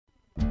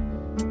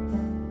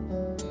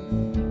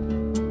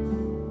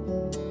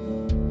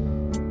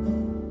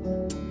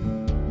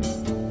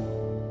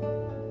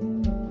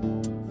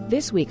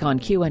This week on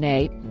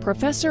Q&A,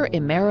 Professor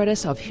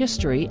Emeritus of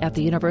History at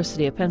the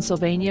University of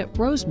Pennsylvania,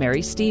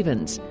 Rosemary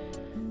Stevens.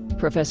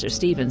 Professor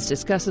Stevens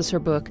discusses her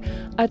book,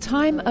 A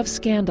Time of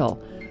Scandal,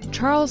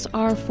 Charles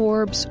R.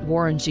 Forbes,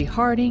 Warren G.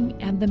 Harding,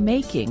 and the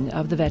Making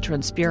of the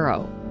Veterans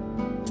Bureau.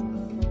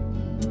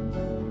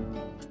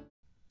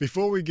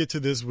 Before we get to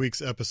this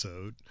week's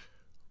episode,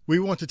 we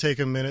want to take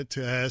a minute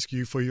to ask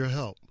you for your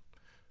help.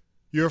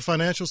 Your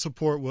financial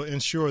support will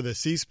ensure that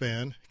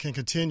C-SPAN can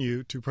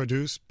continue to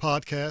produce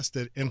podcasts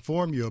that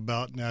inform you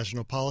about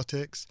national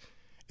politics,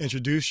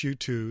 introduce you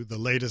to the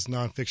latest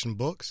nonfiction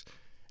books,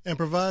 and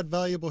provide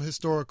valuable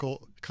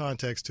historical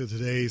context to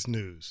today's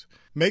news.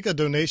 Make a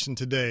donation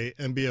today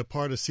and be a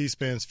part of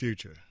C-SPAN's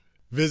future.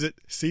 Visit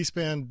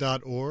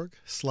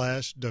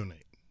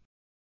cspan.org/donate.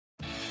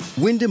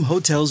 Wyndham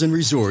Hotels and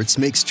Resorts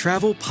makes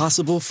travel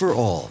possible for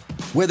all.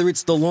 Whether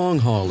it's the long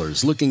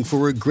haulers looking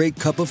for a great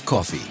cup of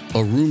coffee,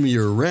 a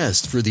roomier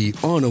rest for the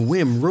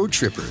on-a-whim road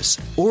trippers,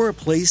 or a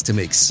place to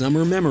make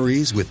summer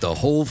memories with the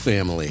whole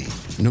family.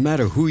 No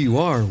matter who you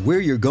are,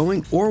 where you're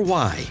going, or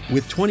why,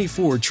 with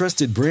 24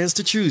 trusted brands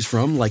to choose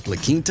from like La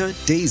Quinta,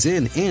 Days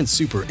Inn, and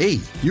Super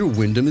 8, your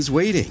Wyndham is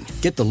waiting.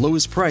 Get the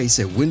lowest price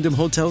at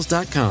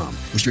wyndhamhotels.com.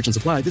 Restrictions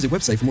apply. Visit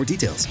website for more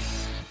details.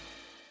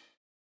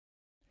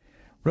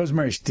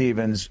 Rosemary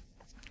Stevens,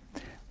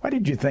 why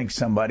did you think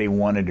somebody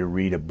wanted to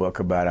read a book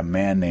about a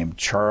man named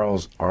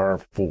Charles R.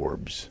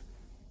 Forbes?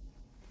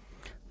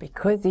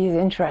 Because he's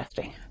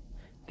interesting.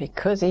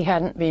 Because he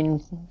hadn't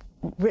been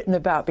written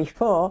about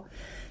before.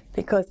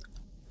 Because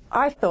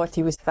I thought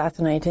he was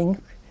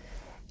fascinating.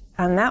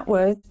 And that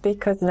was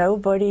because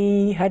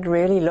nobody had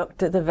really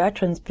looked at the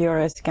Veterans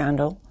Bureau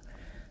scandal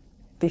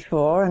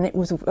before, and it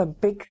was a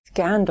big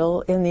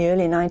scandal in the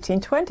early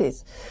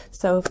 1920s.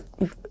 So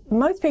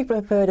most people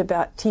have heard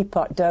about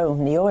Teapot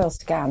Dome, the oil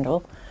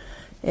scandal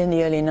in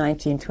the early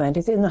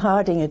 1920s, in the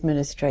Harding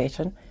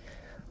administration.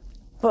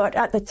 But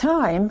at the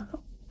time,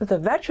 the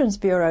Veterans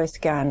Bureau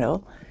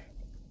scandal,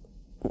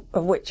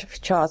 of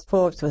which Charles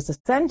Forbes was the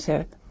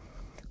center,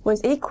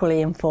 was equally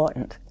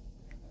important.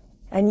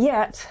 And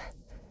yet,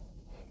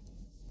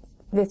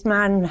 this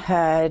man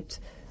had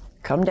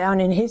come down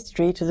in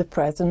history to the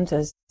present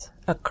as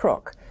a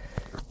crook.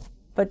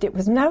 But it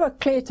was never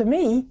clear to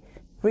me,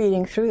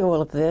 reading through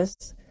all of this,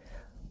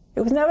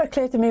 it was never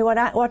clear to me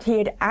what he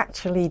had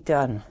actually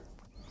done.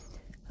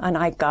 And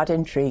I got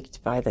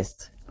intrigued by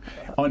this.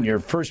 On your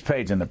first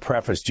page in the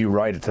preface, you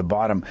write at the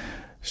bottom,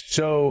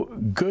 so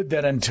good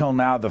that until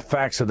now the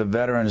facts of the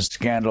veterans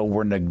scandal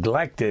were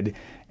neglected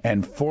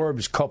and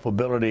Forbes'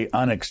 culpability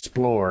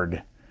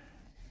unexplored.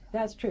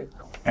 That's true.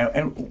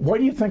 And why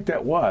do you think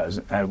that was?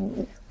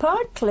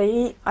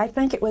 Partly, I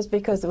think it was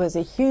because there was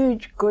a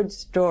huge good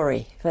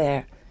story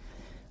there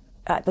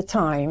at the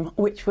time,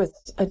 which was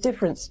a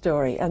different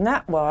story, and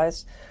that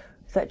was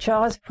that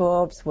Charles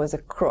Forbes was a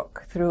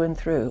crook through and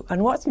through.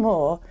 And what's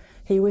more,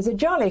 he was a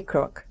jolly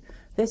crook.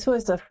 This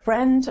was a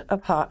friend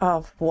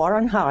of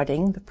Warren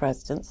Harding, the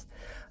president's.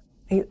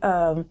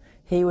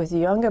 He was a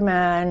younger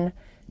man.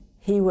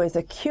 He was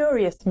a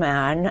curious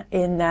man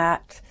in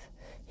that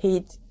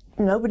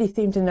nobody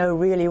seemed to know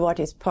really what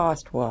his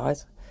past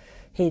was.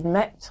 He'd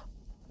met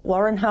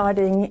Warren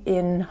Harding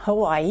in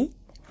Hawaii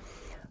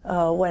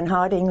when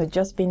Harding had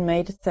just been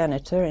made a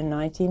senator in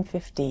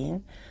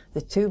 1915.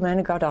 The two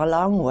men got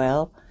along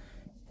well.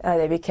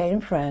 They became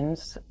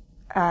friends.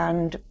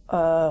 And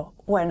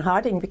when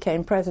Harding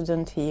became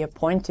president, he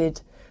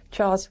appointed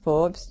Charles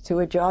Forbes to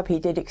a job he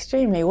did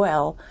extremely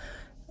well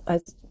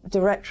as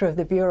director of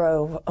the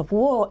Bureau of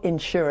War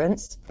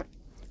Insurance,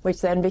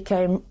 which then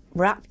became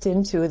wrapped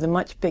into the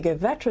much bigger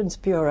Veterans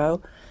Bureau,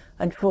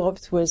 and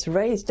Forbes was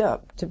raised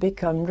up to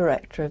become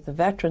director of the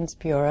Veterans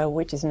Bureau,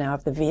 which is now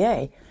of the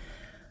VA.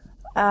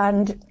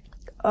 And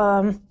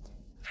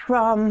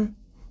from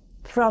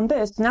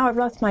this, now I've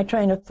lost my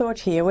train of thought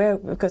here,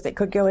 because it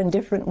could go in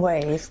different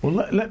ways.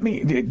 Well, let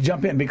me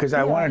jump in, because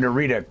I wanted to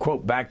read a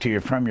quote back to you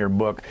from your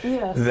book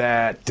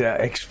that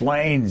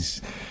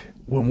explains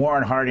when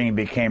Warren Harding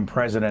became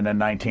president in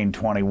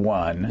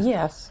 1921.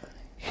 Yes.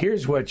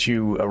 Here's what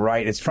you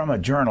write. It's from a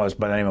journalist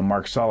by the name of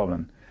Mark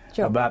Sullivan.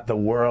 Sure. About the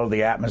world,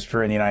 the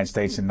atmosphere in the United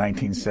States in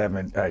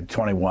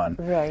 1921.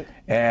 Right.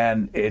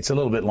 And it's a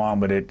little bit long,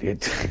 but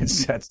it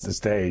sets the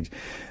stage.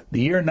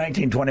 The year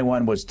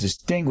 1921 was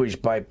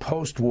distinguished by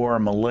post-war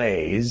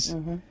malaise,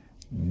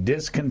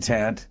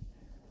 discontent,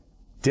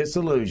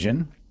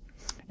 disillusion,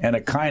 and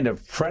a kind of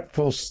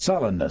fretful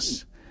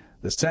sullenness,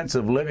 the sense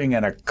of living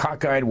in a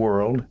cockeyed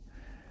world.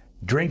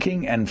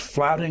 Drinking and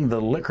flouting the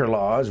liquor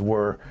laws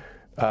were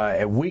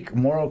a weak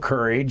moral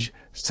courage,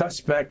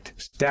 suspect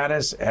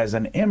status as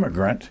an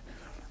immigrant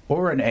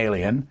or an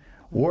alien,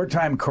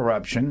 wartime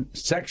corruption,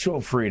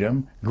 sexual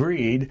freedom,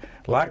 greed,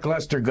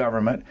 lackluster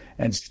government,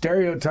 and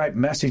stereotype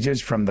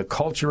messages from the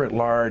culture at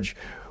large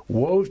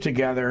wove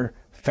together,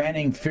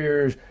 fanning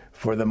fears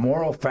for the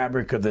moral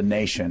fabric of the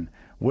nation.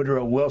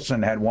 Woodrow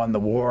Wilson had won the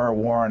war.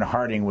 Warren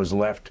Harding was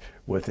left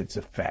with its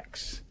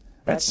effects.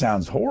 That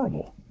sounds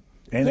horrible.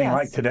 Anything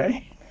like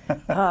today?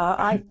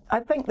 I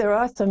think there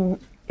are some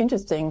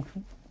interesting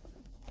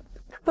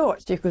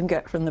thoughts you can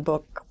get from the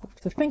book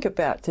to think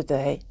about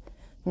today,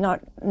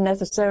 not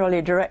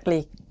necessarily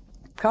directly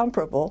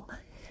comparable,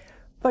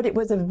 but it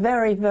was a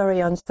very, very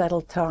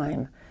unsettled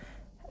time.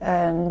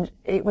 And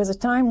it was a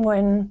time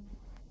when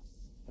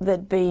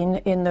there'd been,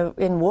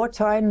 in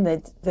wartime,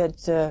 there'd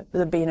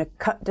been a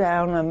cut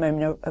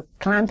down, a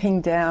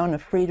clamping down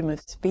of freedom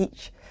of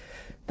speech.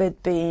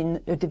 There'd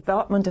been a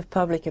development of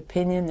public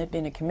opinion. There'd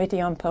been a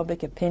committee on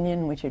public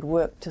opinion which had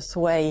worked to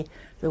sway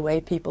the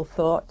way people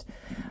thought.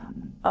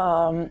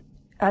 And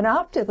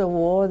after the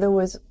war, there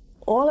was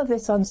all of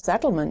this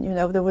unsettlement.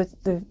 There was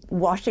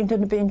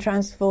Washington had been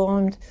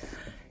transformed.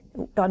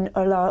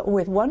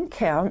 With one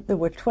count, there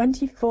were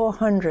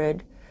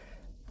 2,400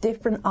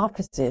 different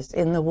offices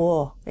in the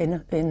war,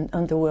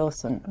 under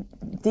Wilson,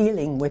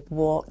 dealing with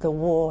the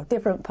war,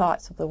 different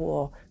parts of the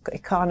war,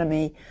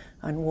 economy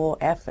and war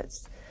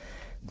efforts.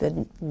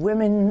 The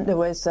women, there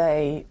was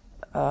a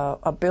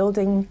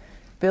building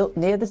built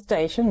near the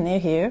station, near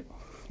here,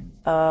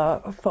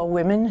 for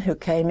women who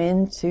came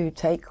in to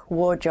take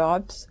war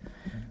jobs,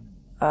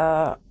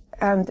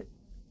 and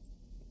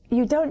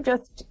you don't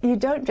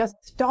just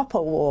stop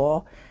a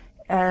war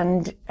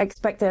and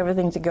expect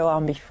everything to go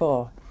on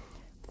before.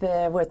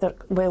 There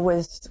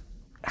was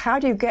how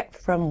do you get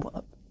from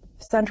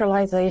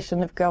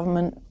centralization of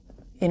government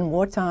in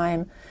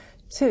wartime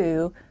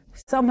to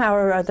somehow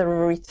or other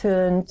a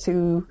return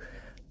to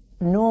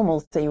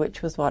normalcy,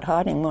 which was what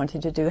Harding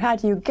wanted to do. How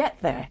do you get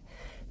there?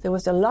 There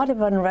was a lot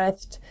of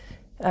unrest,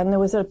 and there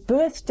was a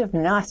burst of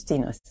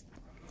nastiness.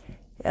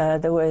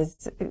 There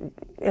was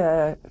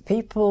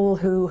people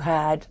who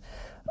had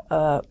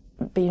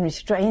been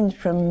restrained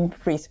from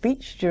free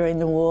speech during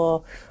the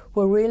war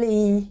were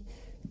really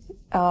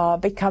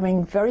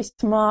becoming very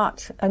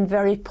smart and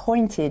very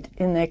pointed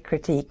in their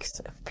critiques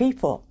of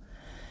people.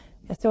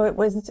 So it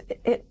was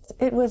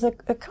a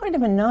kind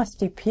of a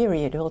nasty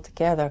period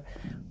altogether.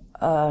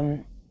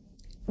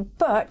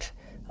 But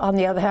on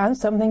the other hand,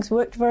 some things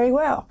worked very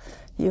well.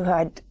 You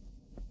had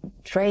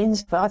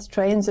trains, fast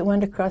trains that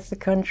went across the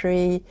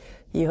country.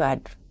 You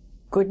had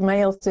good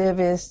mail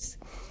service.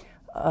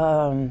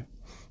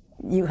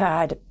 You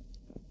had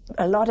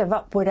a lot of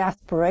upward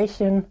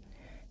aspiration.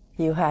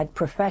 You had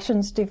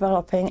professions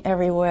developing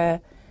everywhere.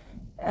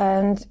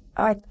 And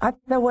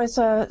there was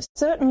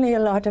certainly a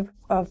lot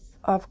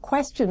of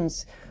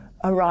questions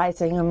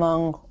arising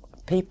among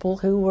people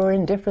who were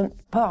in different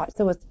parts.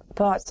 There was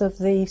parts of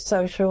the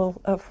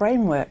social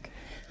framework.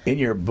 In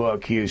your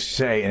book, you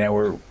say,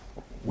 and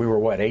we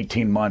were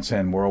 18 months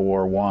in World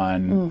War I,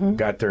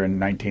 got there in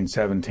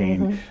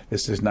 1917.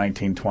 This is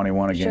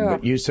 1921 again. Sure.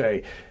 But you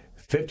say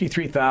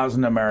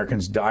 53,000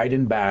 Americans died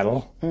in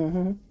battle,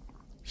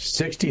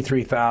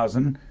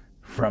 63,000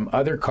 from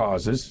other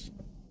causes,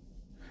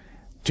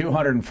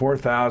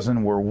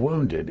 204,000 were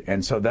wounded.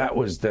 And so that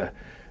was the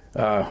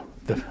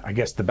I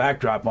guess the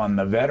backdrop on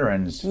the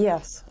veterans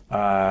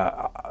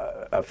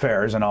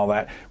affairs and all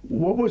that.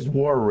 What was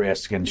war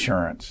risk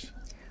insurance?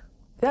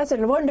 That's a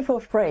wonderful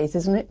phrase,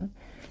 isn't it?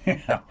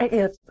 Yeah.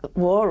 It's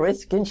war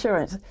risk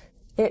insurance.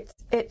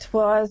 It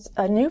was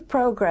a new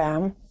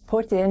program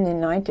developed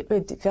in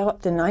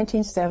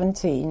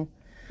 1917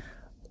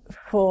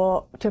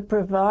 to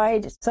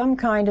provide some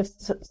kind of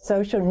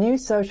new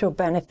social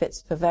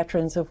benefits for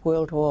veterans of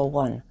World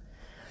War I.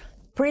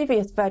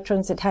 Previous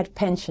veterans had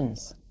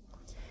pensions,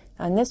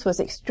 and this was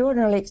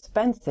extraordinarily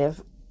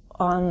expensive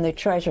on the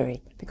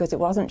Treasury, because it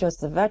wasn't just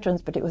the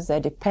veterans, but it was their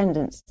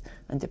dependents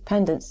and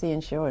dependency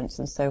insurance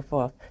and so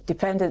forth,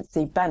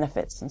 dependency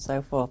benefits and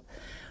so forth.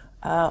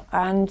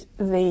 And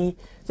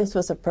this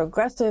was a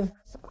progressive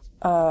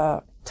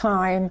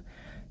time.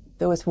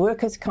 There was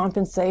workers'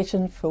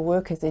 compensation for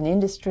workers in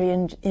industry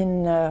and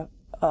in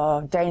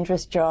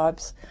dangerous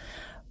jobs,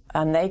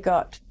 and they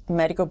got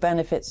medical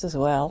benefits as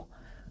well.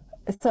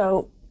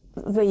 So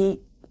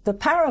the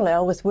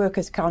parallel was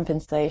workers'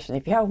 compensation.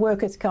 If you have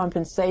workers'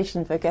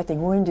 compensation for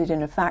getting wounded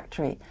in a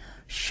factory,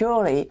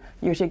 surely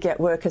you should get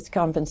workers'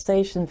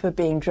 compensation for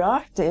being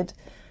drafted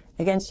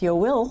against your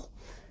will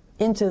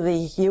into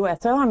the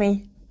U.S.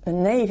 Army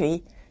and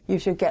Navy. You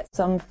should get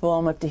some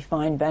form of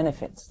defined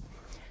benefits.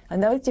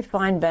 And those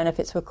defined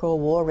benefits were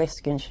called war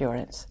risk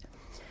insurance.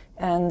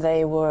 And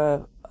they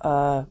were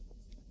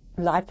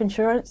life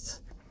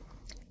insurance,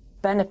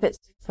 benefits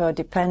for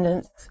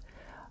dependents,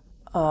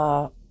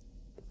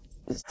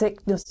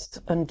 sickness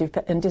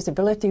and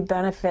disability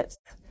benefits,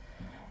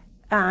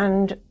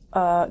 and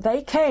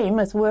they came,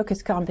 as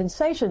workers'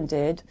 compensation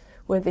did,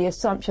 with the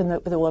assumption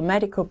that there were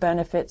medical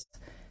benefits,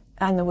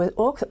 and there were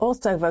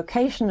also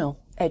vocational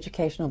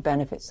educational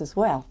benefits as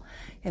well.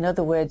 In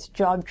other words,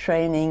 job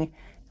training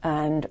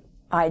and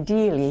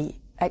ideally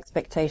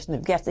expectation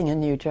of getting a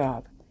new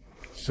job.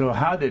 So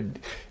how did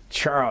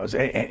Charles,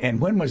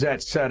 and when was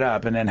that set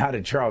up, and then how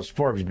did Charles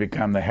Forbes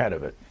become the head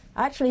of it?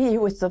 Actually, he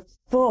was the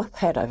fourth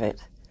head of it.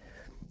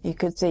 You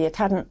could see it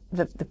hadn't,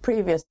 the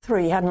previous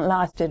three hadn't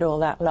lasted all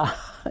that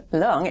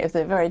long. It was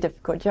a very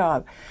difficult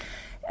job.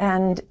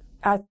 And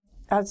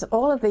as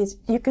all of these,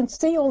 you can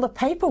see all the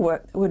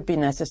paperwork that would be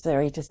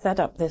necessary to set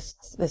up this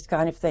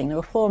kind of thing. There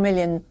were 4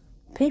 million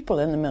people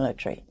in the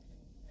military,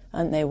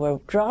 and they were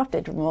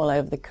drafted from all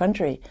over the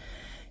country.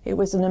 It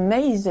was an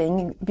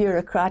amazing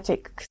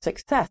bureaucratic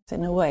success,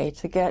 in a way,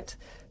 to get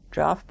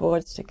draft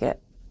boards, to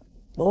get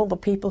all the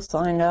people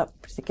signed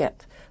up, to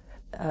get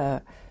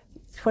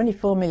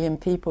 24 million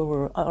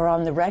people are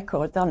on the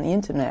record, on the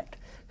internet,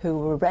 who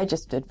were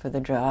registered for the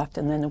draft,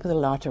 and then there was a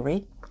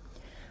lottery.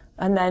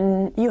 And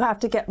then you have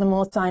to get them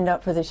all signed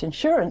up for this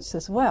insurance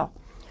as well.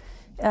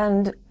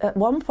 And at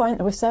one point,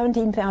 there were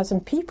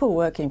 17,000 people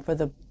working for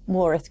the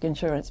War Risk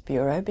Insurance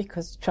Bureau,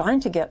 because trying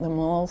to get them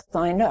all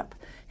signed up,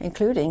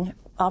 including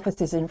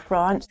officers in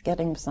France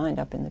getting them signed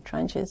up in the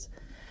trenches.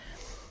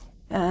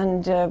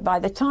 And by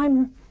the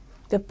time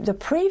the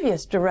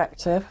previous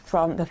director,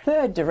 from the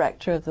third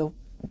director of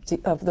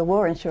the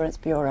War Insurance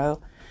Bureau,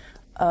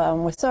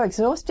 was so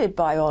exhausted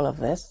by all of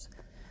this,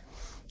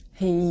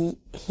 he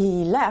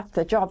left.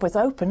 The job was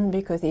open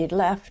because he'd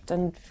left,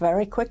 and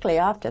very quickly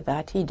after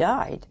that he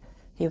died.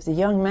 He was a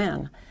young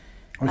man.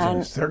 He was in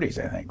his 30s,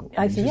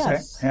 I think.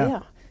 Yes,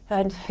 yeah.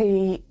 And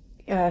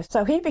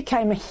so he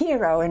became a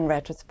hero in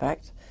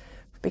retrospect,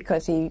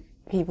 because he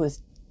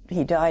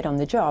died on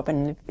the job,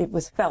 and it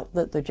was felt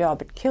that the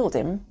job had killed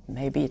him.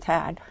 Maybe it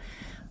had,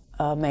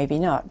 maybe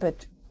not,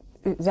 but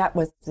that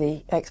was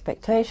the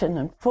expectation.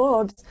 And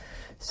Forbes,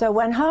 so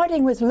when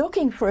Harding was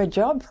looking for a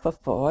job for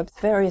Forbes,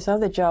 various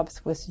other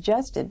jobs were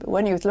suggested, but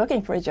when he was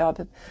looking for a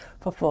job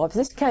for Forbes,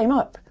 this came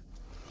up.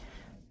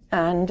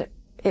 And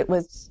he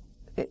was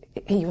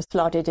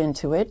slotted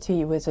into it.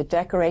 He was a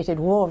decorated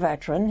war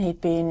veteran.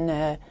 He'd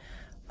been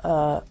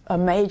a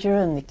major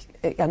and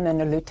then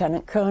a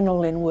lieutenant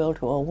colonel in World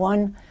War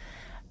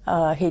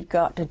I. He'd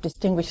got a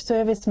Distinguished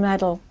Service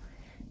Medal.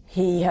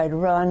 He had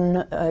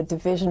run a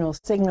divisional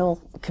signal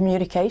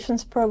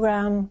communications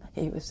program.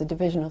 He was the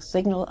divisional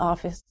signal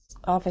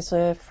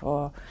officer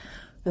for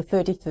the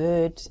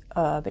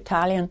 33rd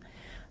Battalion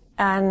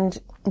and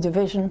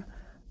Division.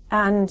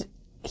 And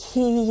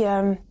he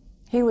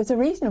was a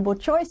reasonable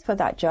choice for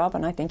that job,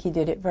 and I think he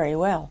did it very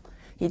well.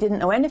 He didn't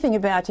know anything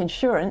about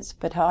insurance,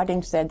 but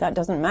Harding said that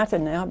doesn't matter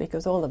now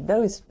because all of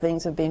those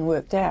things have been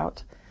worked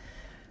out.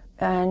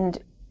 And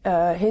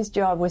his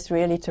job was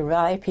really to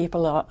rally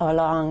people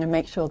along and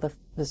make sure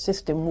the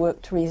system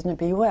worked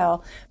reasonably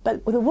well.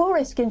 But the War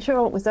Risk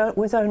Insurance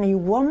was only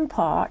one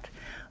part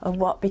of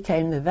what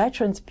became the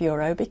Veterans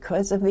Bureau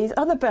because of these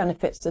other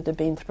benefits that had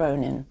been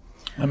thrown in.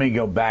 Let me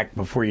go back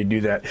before you do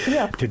that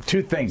to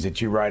two things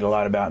that you write a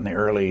lot about in the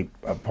early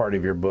part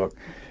of your book.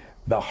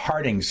 The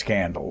Harding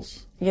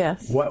scandals.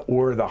 Yes. What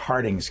were the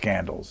Harding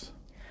scandals?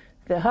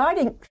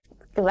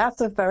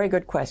 That's a very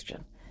good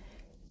question.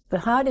 The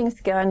Harding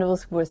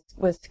scandals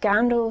were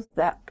scandals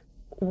that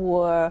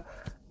were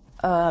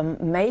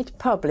made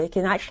public,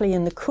 and actually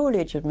in the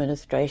Coolidge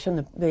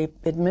administration, the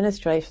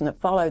administration that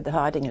followed the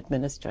Harding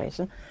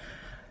administration,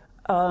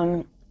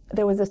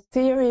 there was a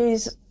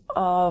series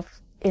of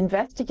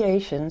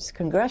investigations,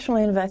 congressional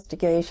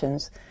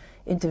investigations,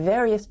 into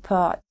various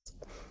parts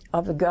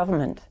of the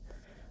government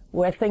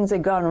where things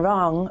had gone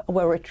wrong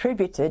were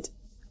attributed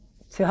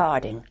to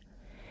Harding.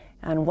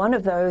 And one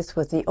of those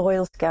was the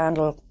oil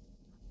scandal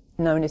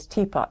known as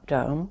Teapot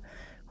Dome,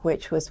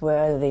 which was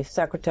where the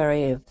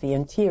Secretary of the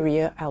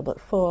Interior, Albert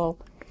Fall,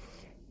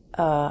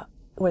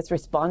 was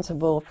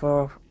responsible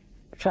for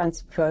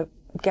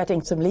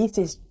getting some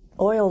leases,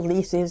 oil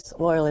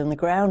in the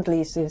ground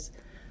leases,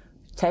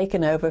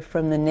 taken over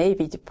from the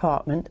Navy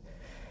Department,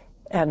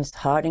 and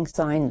Harding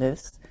signed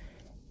this.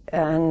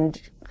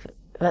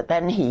 But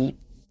then he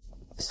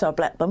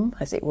sublet them,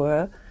 as it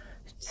were,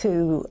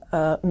 to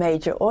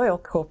major oil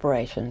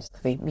corporations,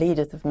 the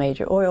leaders of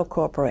major oil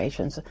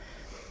corporations.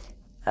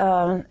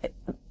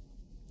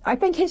 I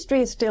think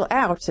history is still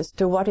out as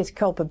to what his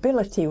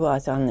culpability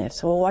was on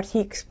this, or what he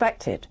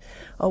expected,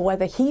 or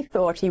whether he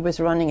thought he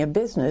was running a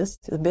business,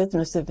 the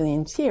business of the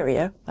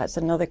Interior. That's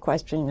another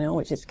question,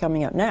 which is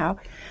coming up now,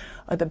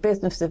 the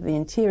business of the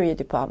Interior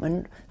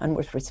Department, and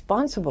was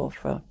responsible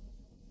for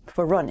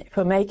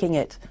making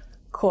it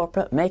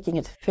corporate, making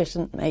it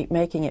efficient,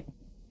 making it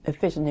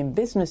efficient in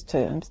business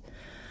terms,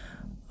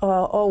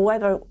 or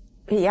whether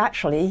he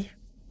actually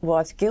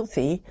was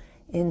guilty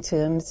in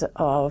terms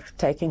of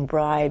taking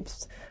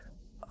bribes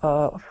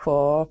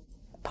for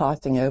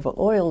passing over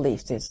oil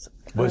leases.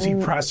 Was he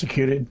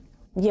prosecuted?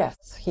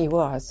 Yes, he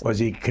was. Was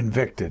he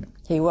convicted?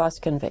 He was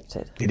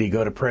convicted. Did he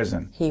go to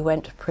prison? He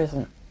went to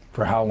prison.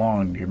 For how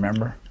long, do you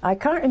remember? I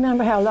can't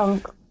remember how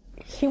long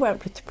he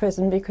went to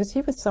prison, because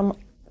he was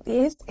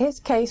his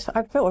case,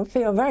 I feel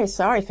very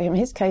sorry for him.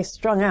 His case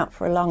strung out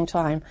for a long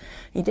time.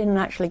 He didn't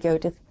actually go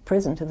to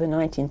prison to the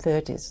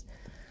 1930s.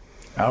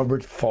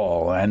 Albert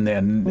Fall, and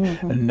then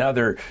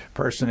another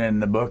person in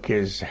the book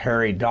is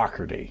Harry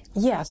Doherty.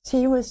 Yes,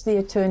 he was the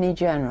Attorney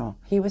General.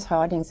 He was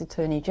Harding's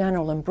Attorney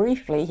General, and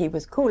briefly he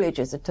was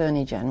Coolidge's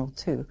Attorney General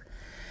too.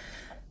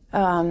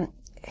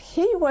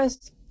 He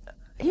was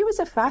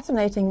a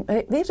fascinating.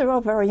 These are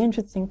all very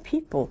interesting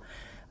people.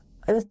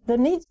 There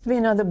needs to be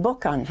another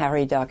book on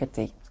Harry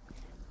Doherty.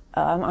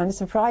 I'm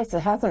surprised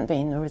there hasn't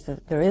been.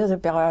 There is a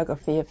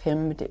biography of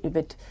him,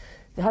 but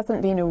there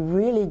hasn't been a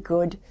really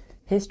good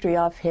history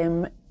of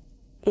him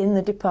in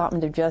the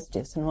Department of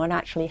Justice and what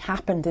actually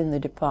happened in the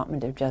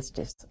Department of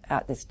Justice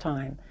at this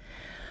time.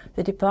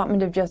 The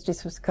Department of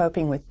Justice was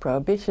coping with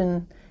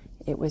prohibition.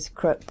 It was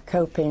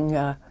coping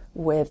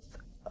with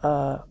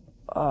whole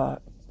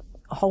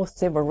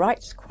civil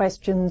rights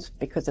questions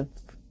because of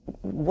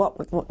what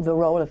the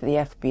role of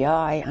the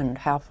FBI and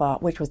how far,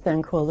 which was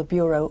then called the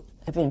Bureau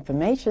of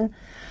Information,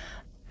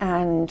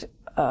 and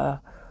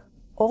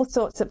all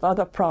sorts of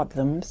other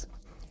problems.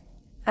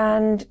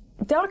 And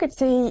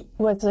Dougherty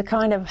was a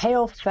kind of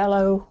hail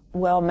fellow,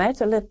 well met.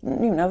 He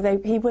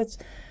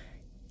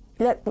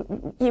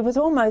was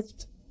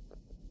almost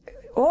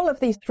all of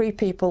these three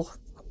people,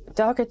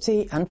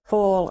 Dougherty and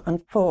Fall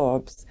and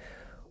Forbes,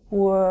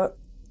 were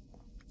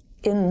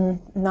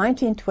in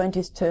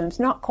 1920s terms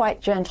not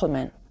quite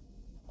gentlemen,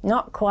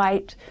 not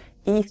quite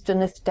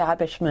Eastern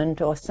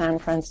establishment or San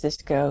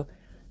Francisco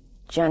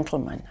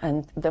gentlemen.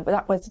 And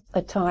that was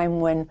a time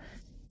when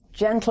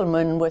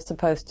gentlemen were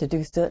supposed to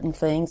do certain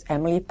things.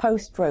 Emily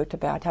Post wrote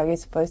about how you're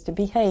supposed to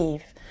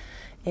behave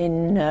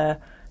in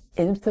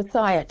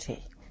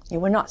society. You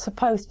were not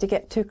supposed to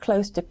get too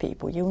close to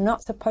people. You were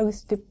not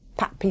supposed to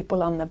pat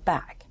people on the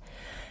back.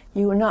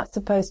 You were not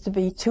supposed to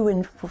be too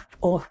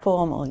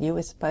informal. You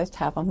were supposed to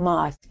have a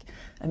mask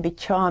and be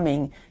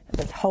charming,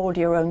 but hold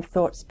your own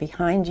thoughts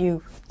behind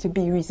you to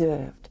be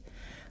reserved.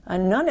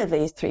 And none of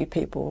these three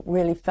people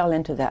really fell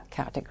into that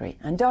category.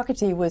 And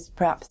Dougherty was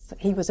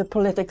he was a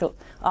political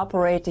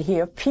operator. He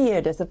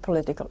appeared as a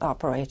political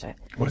operator.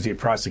 Was he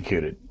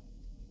prosecuted?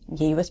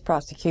 He was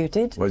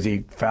prosecuted. Was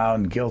he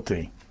found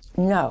guilty?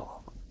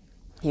 No,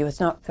 he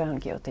was not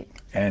found guilty.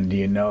 And do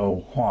you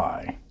know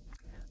why?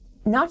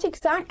 Not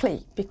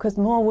exactly, because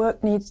more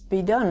work needs to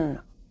be done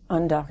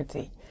on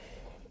Dougherty.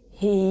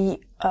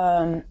 He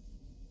was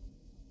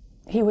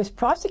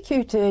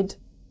prosecuted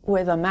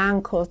with a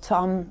man called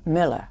Tom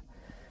Miller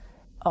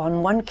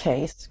on one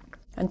case,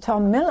 and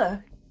Tom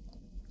Miller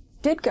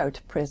did go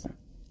to prison.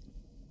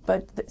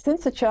 But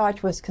since the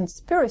charge was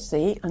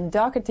conspiracy, and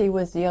Dougherty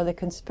was the other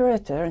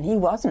conspirator, and he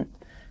wasn't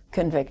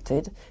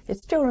convicted, it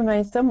still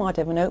remains somewhat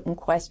of an open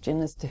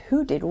question as to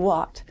who did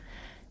what.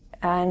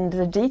 And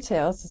the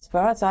details, as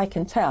far as I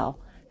can tell,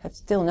 have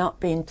still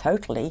not been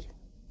totally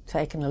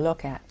taken a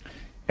look at.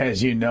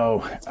 As you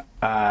know,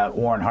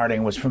 Warren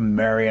Harding was from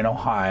Marion,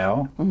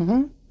 Ohio.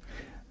 Mm-hmm.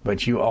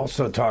 But you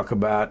also talk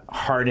about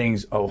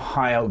Harding's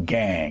Ohio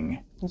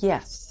gang.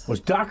 Yes.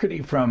 Was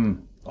Dougherty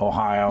from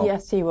Ohio?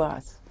 Yes, he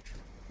was.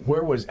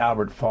 Where was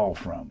Albert Fall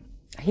from?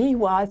 He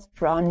was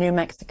from New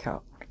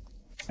Mexico.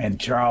 And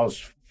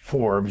Charles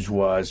Forbes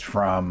was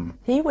from?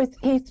 He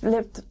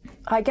lived,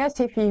 I guess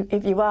if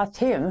you asked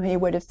him, he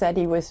would have said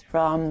he was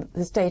from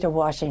the state of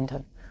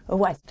Washington, a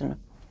Westerner.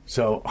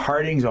 So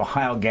Harding's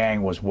Ohio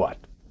gang was what?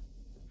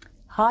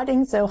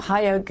 Harding's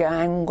Ohio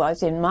gang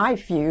was, in my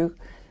view,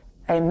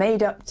 a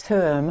made-up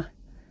term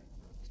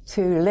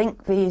to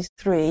link these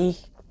three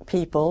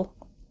people,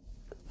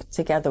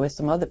 together with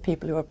some other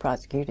people who were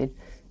prosecuted,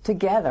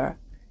 together,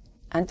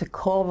 and to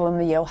call them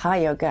the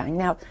Ohio gang.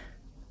 Now,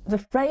 the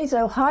phrase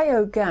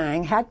Ohio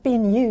gang had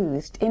been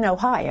used in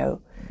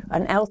Ohio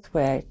and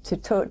elsewhere to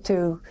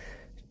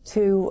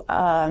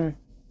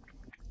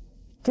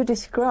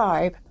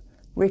describe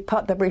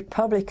the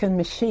Republican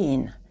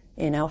machine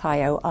in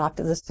Ohio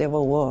after the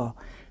Civil War,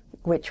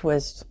 which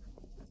was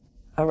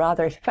a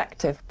rather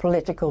effective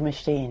political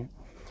machine.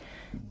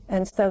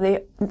 And so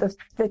the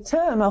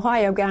term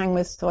Ohio gang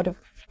was sort of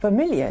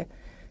familiar,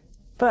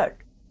 but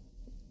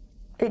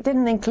it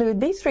didn't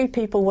include, these three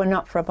people were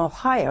not from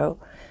Ohio,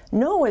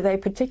 nor were they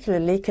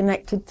particularly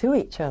connected to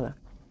each other.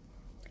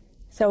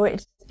 So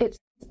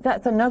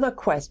that's another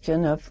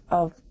question of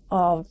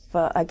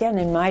again,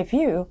 in my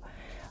view,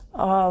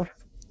 of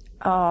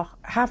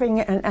having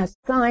an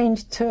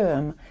assigned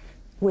term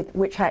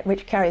which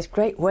carries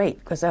great weight,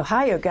 because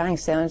Ohio gang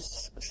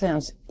sounds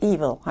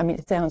evil. I mean,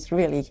 it sounds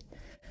really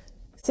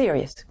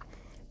serious.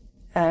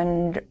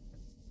 And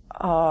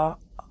there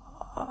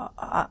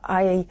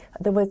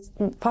was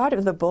part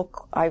of the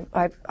book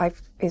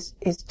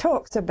is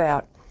talks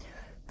about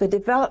the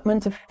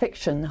development of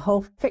fiction, the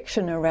whole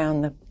fiction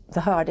around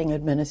the Harding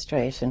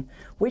administration,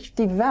 which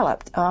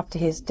developed after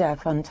his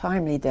death,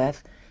 untimely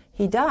death.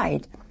 He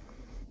died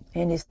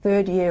in his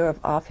third year of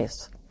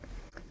office.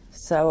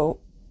 So,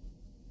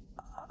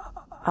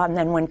 and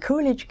then when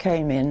Coolidge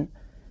came in,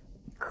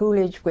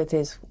 Coolidge with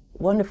his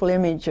wonderful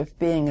image of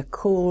being a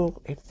cool,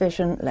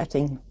 efficient,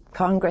 letting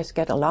Congress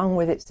get along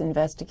with its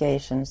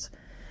investigations,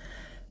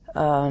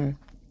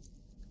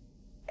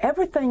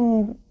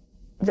 everything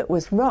that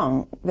was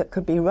wrong that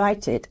could be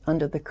righted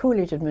under the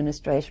Coolidge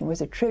administration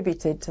was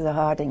attributed to the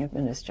Harding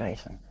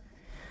administration.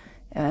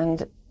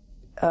 And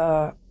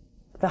the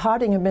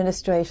Harding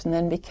administration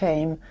then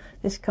became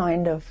this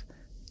kind of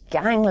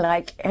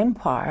gang-like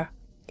empire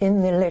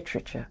in the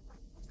literature.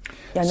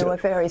 And there were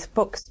various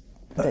books.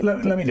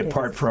 Let me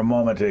depart for a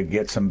moment to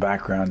get some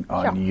background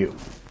on you.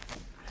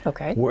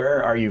 Okay.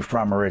 Where are you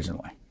from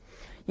originally?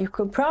 You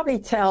could probably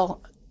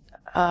tell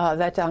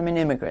that I'm an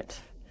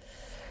immigrant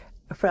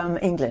from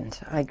England.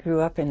 I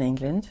grew up in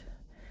England,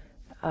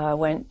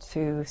 went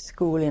to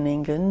school in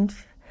England.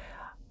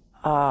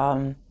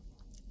 I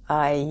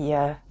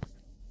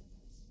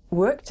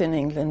worked in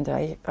England.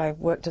 I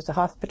worked as a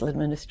hospital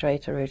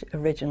administrator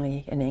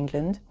originally in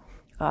England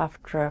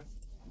after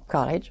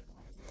college.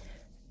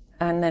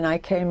 And then I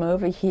came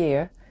over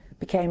here,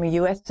 became a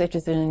U.S.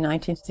 citizen in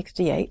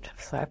 1968.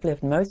 So I've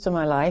lived most of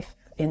my life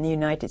in the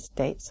United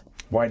States.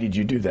 Why did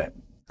you do that?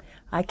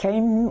 I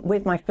came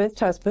with my first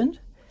husband,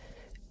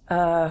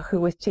 who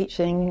was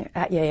teaching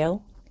at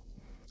Yale.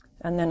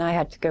 And then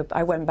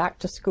I went back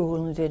to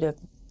school and did a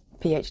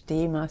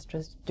PhD,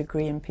 master's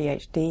degree and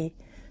PhD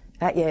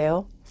at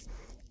Yale.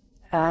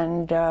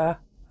 And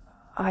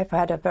I've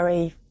had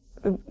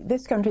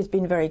this country's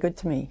been very good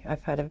to me.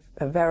 I've had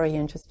a very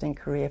interesting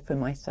career for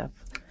myself.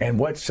 And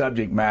what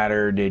subject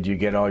matter did you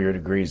get all your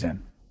degrees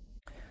in?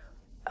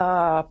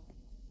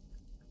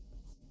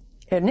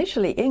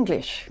 Initially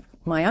English.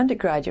 My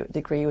undergraduate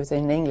degree was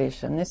in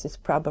English, and this is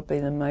probably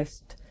the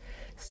most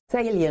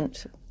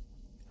salient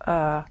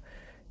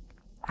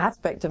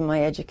aspect of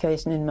my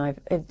education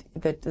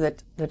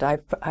that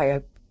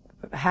I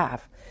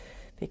have,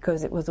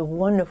 because it was a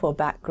wonderful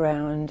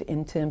background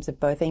in terms of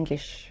both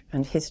English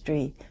and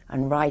history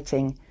and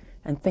writing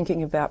and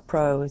thinking about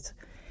prose.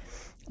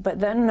 But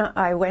then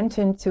I went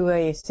into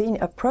a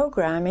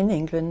program in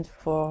England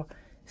for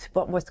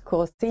what was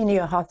called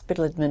senior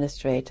hospital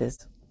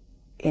administrators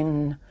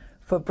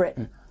for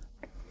Britain.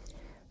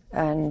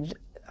 And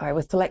I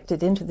was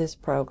selected into this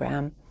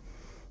program,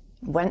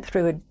 went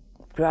through a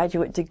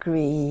graduate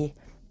degree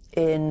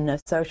in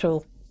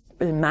social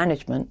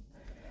management,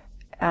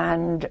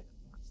 and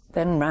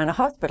then ran a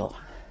hospital.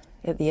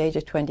 At the age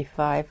of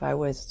 25, I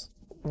was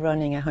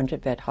running a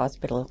 100-bed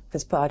hospital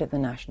as part of the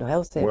National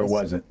Health Service. Where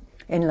was it?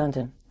 In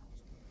London.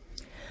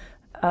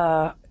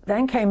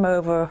 Then came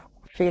over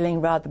feeling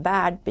rather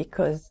bad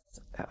because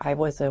I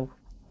was a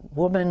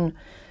woman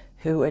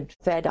who had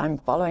said, I'm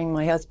following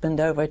my husband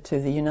over to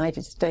the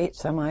United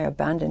States, am I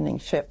abandoning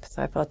ship?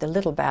 So I felt a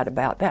little bad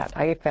about that.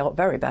 I felt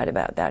very bad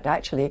about that,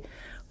 actually.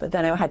 But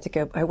then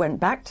I went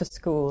back to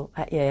school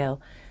at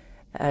Yale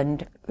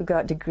and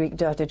got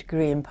a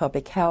degree in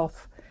public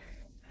health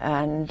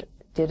and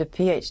did a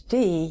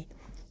PhD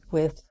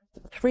with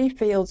 3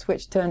 fields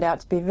which turned out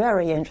to be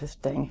very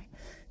interesting: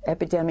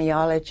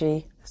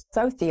 epidemiology,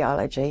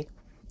 sociology,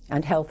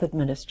 and health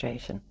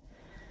administration.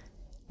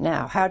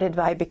 Now, how did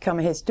I become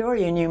a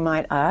historian, you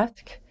might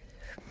ask?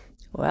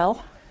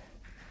 Well,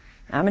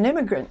 I'm an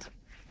immigrant,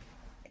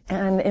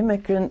 and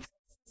immigrants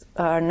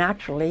are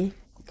naturally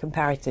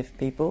comparative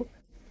people.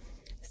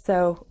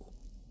 So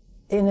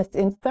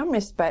in some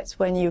respects,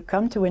 when you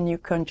come to a new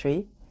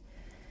country,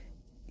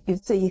 you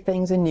see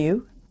things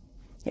anew.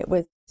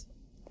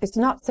 It's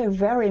not so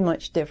very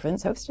much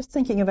different. So I was just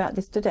thinking about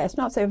this today. It's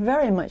not so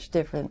very much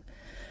different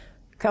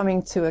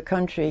coming to a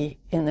country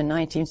in the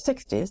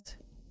 1960s,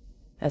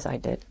 as I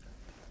did,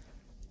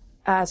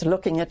 as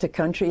looking at a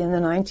country in the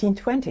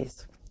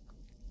 1920s.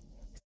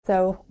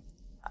 So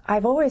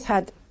I've always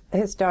had a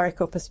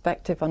historical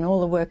perspective on all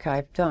the work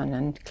I've done,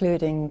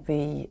 including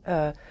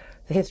the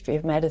history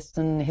of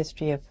medicine, the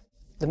history of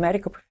the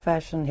medical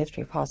profession,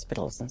 history of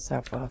hospitals, and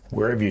so forth.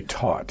 Where have you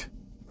taught?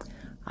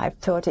 I've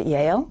taught at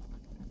Yale,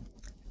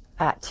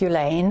 at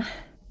Tulane,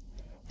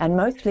 and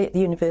mostly at the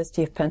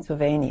University of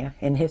Pennsylvania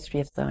in history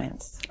of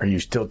science. Are you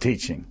still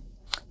teaching?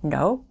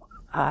 No.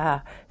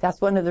 That's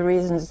one of the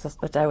reasons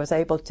that I was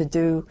able to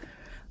do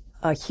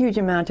a huge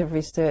amount of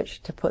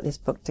research to put this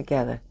book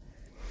together.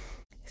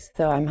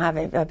 So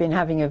I've been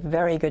having a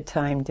very good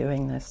time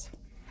doing this.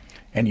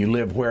 And you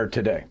live where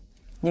today?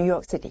 New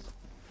York City.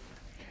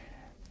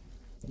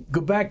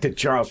 Go back to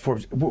Charles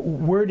Forbes.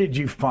 Where did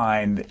you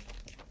find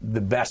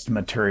the best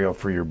material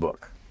for your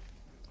book?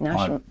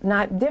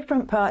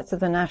 Different parts of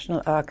the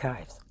National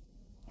Archives.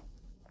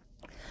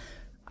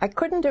 I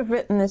couldn't have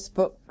written this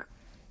book,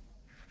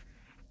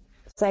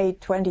 say,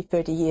 20,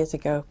 30 years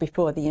ago,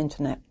 before the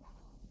Internet.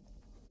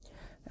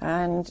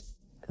 And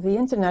the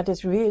Internet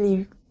has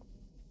really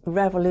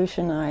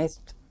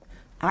revolutionized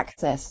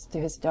access to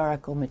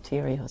historical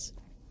materials.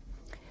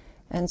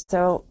 And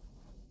so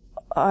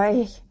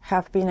I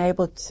have been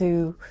able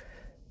to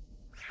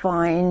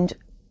find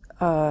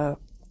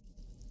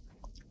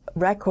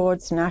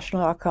records,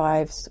 National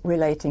Archives,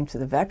 relating to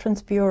the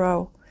Veterans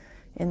Bureau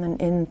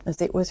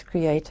as it was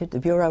created, the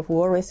Bureau of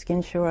War Risk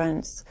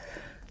Insurance,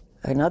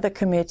 another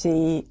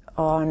committee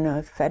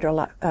on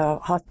federal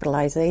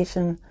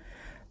hospitalization,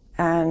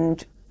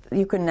 and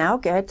you can now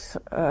get,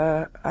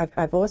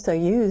 I've also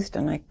used,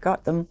 and I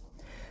got them,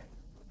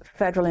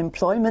 federal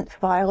employment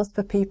files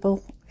for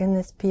people in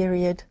this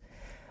period.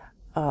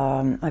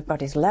 I've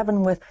got his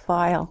Leavenworth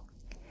file.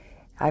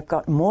 I've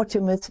got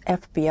Mortimer's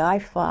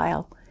FBI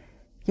file.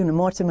 You know,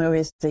 Mortimer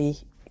is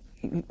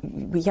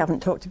we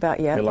haven't talked about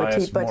yet,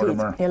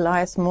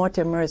 Elias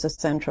Mortimer is a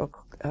central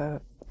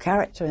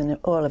character in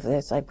all of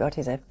this. I've got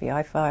his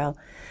FBI file.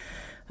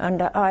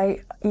 And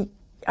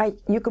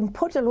you can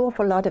put an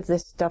awful lot of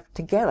this stuff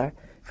together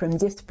from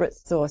disparate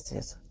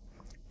sources,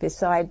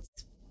 besides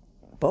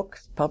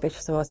books,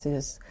 published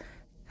sources,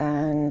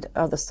 and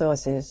other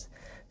sources.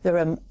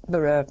 there's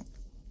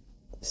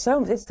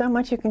so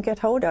much you can get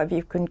hold of.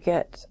 You can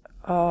get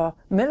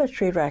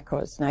military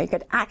records now. You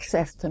get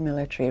access to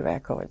military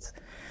records,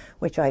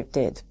 which I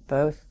did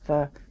both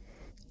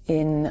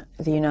in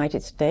the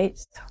United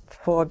States.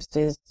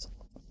 Forbes'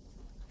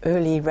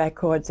 early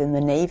records in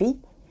the Navy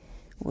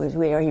was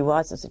where he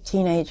was as a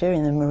teenager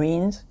in the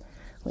Marines,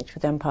 which were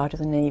then part of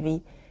the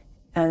Navy,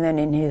 and then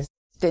in his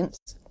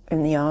stints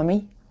in the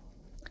Army.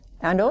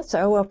 And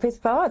also of his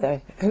father,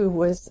 who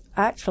was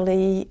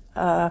actually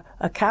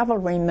a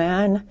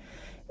cavalryman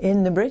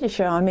in the British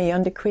Army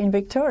under Queen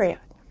Victoria.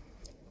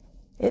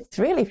 It's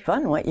really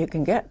fun what you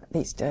can get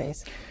these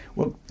days.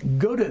 Well,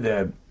 go to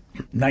the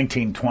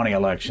 1920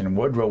 election.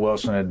 Woodrow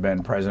Wilson had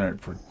been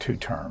president for 2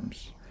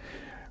 terms.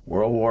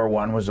 World War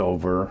I was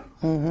over.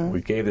 Mm-hmm.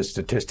 We gave the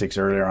statistics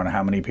earlier on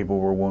how many people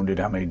were wounded,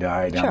 how many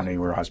died, how many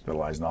were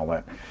hospitalized, and all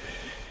that.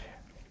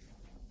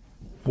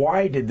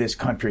 Why did this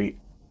country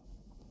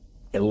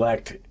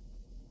elect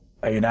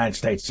a United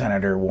States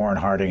Senator, Warren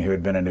Harding, who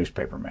had been a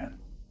newspaperman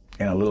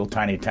in a little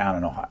tiny town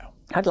in Ohio?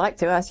 I'd like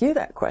to ask you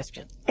that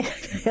question.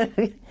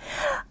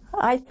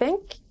 I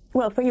think,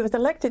 well, he was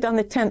elected on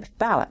the 10th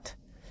ballot.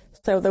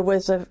 So there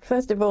was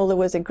first of all, there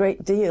was a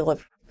great deal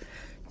of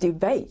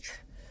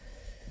debate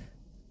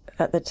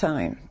at the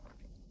time.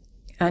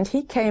 And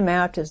he came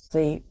out as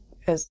the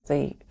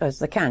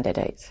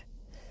candidate.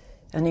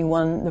 And he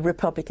won, the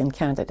Republican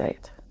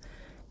candidate.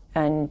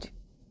 And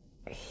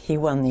he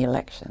won the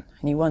election.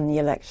 And he won the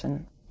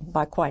election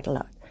by quite a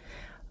lot.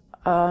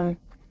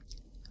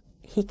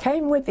 He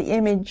came with the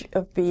image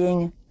of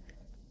being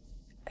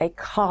a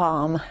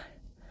calm,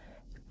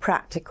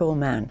 practical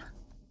man.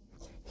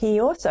 He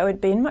also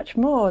had been much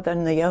more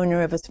than the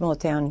owner of a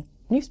small-town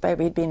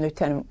newspaper. He'd been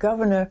lieutenant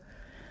governor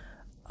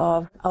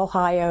of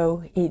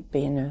Ohio. He'd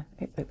been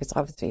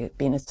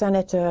a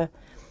senator.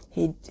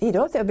 He'd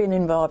also been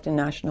involved in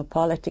national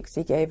politics.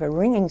 He gave a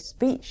ringing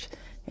speech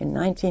in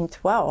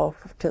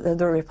 1912 to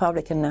the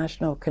Republican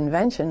National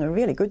Convention, a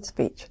really good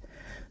speech,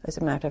 as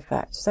a matter of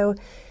fact. So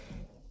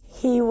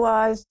he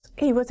was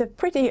a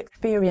pretty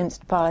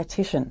experienced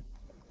politician,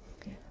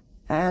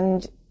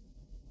 and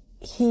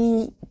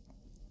he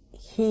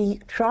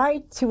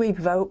tried to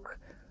evoke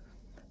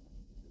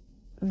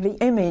the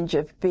image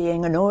of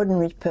being an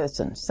ordinary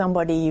person,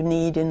 somebody you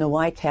need in the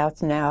White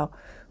House now,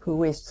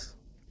 who is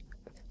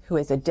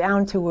a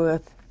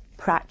down-to-earth,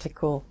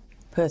 practical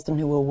person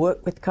who will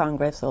work with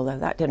Congress, although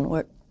that didn't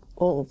work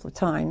all the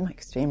time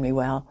extremely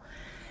well.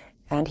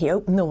 And he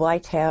opened the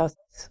White House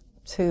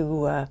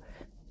to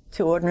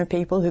ordinary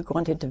people who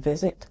wanted to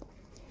visit.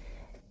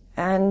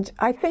 And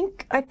I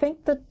think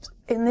that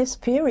in this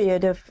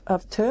period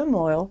of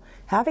turmoil,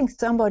 having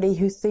somebody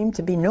who seemed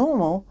to be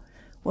normal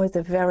was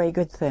a very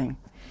good thing.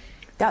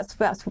 That's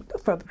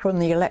from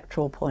the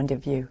electoral point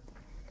of view.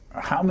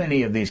 How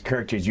many of these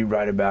characters you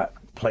write about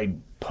played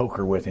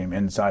poker with him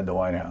inside the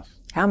White House?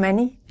 How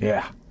many?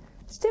 Yeah.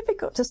 It's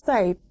difficult to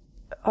say.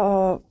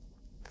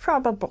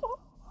 Probably.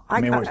 I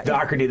mean, was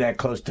Doherty that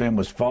close to him?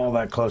 Was Fall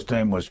that close to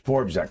him? Was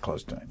Forbes that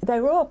close to him? They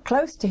were all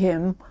close to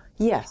him,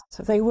 yes,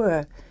 they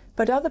were.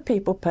 But other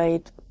people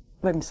played,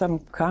 some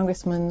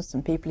congressmen,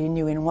 some people he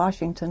knew in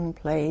Washington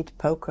played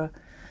poker.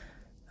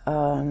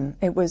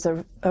 It was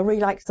a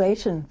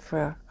relaxation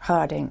for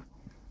Harding.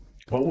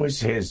 What was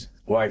his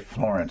wife,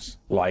 Florence,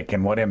 like,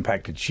 and what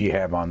impact did she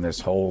have on this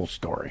whole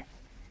story?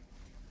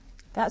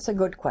 That's a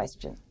good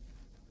question.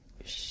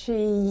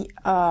 She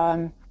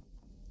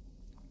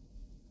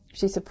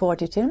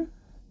supported him.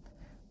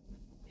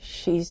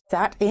 She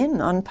sat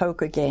in on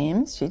poker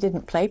games. She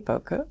didn't play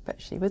poker, but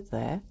she was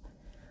there.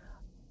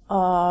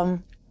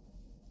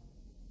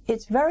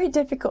 It's very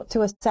difficult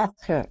to assess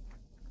her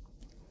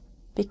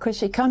because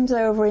she comes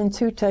over in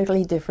 2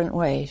 totally different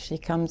ways. She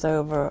comes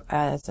over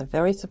as a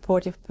very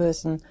supportive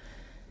person,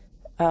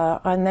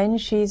 and then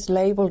she's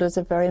labeled as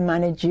a very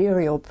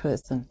managerial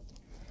person.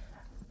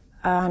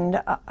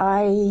 And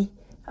I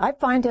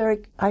find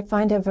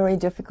her very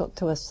difficult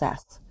to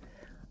assess.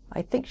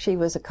 I think she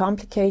was a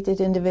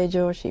complicated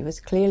individual. She was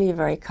clearly a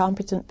very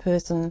competent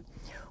person.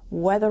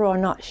 Whether or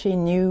not she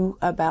knew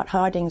about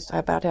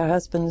about her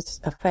husband's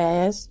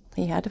affairs,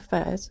 he had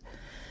affairs,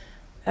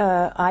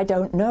 I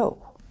don't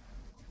know.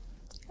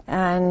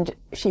 And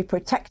she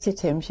protected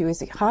him. She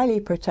was highly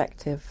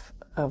protective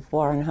of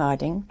Warren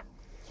Harding.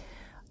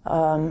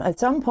 At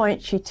some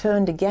point, she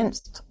turned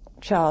against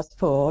Charles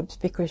Forbes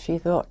because she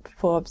thought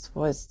Forbes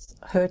was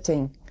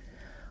hurting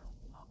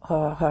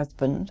her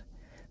husband.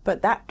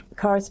 But that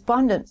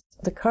correspondence,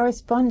 the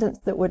correspondence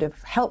that would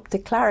have helped to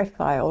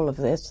clarify all of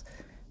this,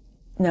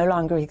 no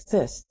longer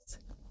exists.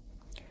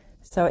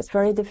 So it's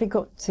very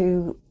difficult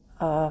to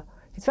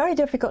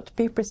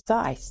be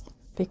precise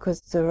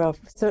because there are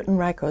certain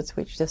records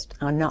which just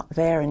are not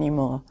there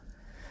anymore.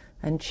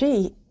 And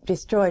she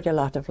destroyed a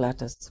lot of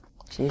letters.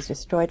 She's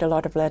destroyed a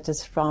lot of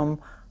letters from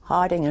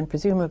Harding and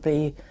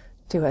presumably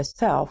to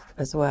herself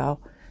as well.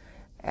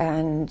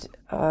 And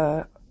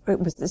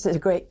this is a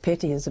great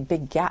pity. There's a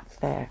big gap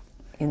there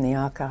in the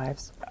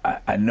archives.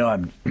 I know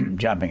I'm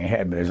jumping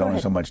ahead, but there's only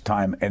so much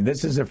time. And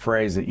this is a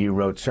phrase that you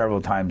wrote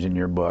several times in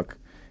your book,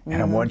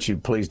 and I want you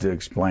please to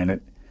explain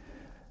it.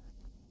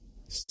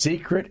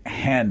 Secret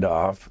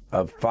handoff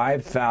of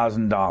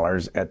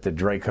 $5,000 at the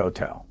Drake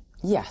Hotel.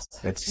 Yes.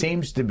 It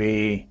seems to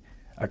be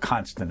a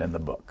constant in the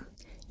book.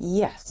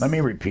 Yes. Let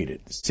me repeat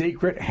it.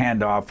 Secret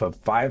handoff of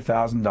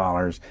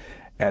 $5,000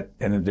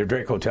 and the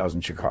Drake Hotels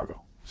in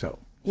Chicago. So.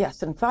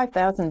 Yes, and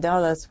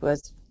 $5,000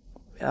 was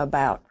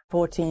about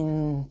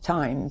 14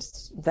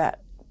 times that,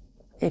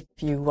 if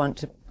you want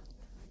to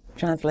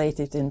translate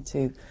it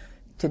into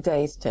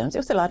today's terms. It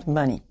was a lot of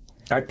money.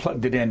 I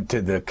plugged it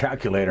into the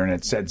calculator and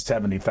it said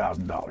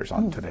 $70,000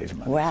 on today's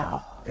money.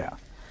 Wow. So,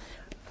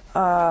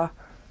 yeah.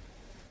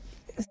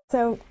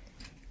 So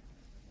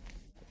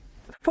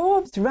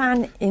Forbes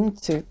ran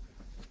into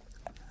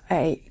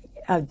a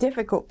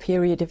difficult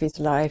period of his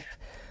life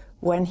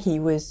when he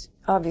was,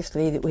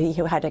 obviously, he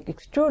had an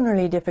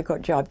extraordinarily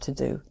difficult job to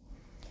do.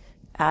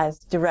 As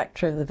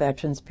director of the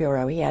Veterans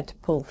Bureau, he had to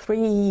pull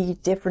 3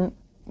 different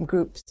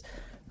groups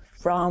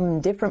from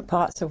different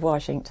parts of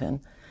Washington,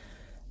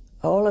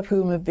 all of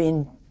whom have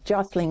been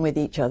jostling with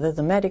each other.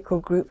 The medical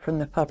group from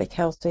the Public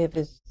Health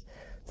Service,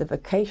 the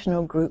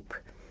vocational group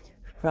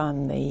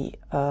from the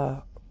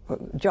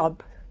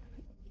job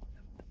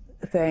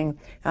thing,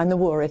 and the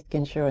war risk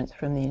insurance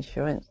from the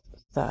insurance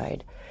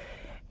side.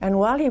 And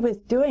while he was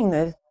doing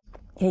this,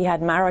 he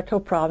had marital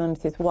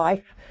problems. His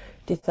wife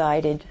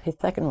decided, his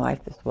second wife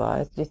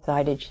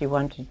decided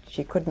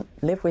she couldn't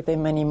live with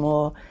him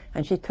anymore,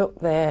 and she took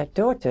their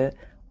daughter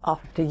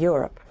off to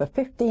Europe for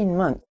 15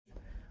 months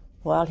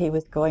while he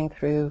was going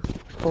through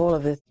all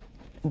of this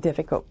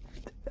difficult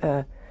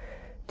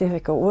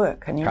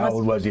work. And how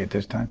old was he at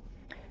this time?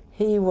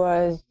 He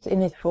was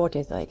in his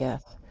 40s, I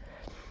guess.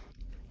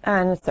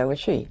 And so was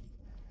she.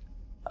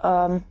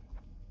 And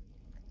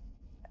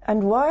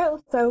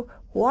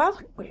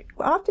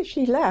after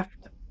she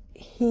left,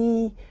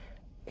 he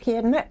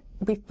had met,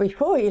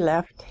 before he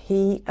left,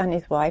 he and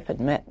his wife had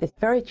met this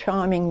very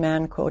charming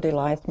man called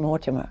Elias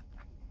Mortimer.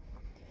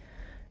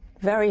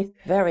 Very,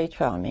 very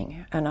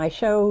charming. And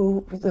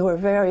there were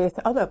various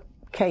other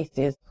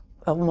cases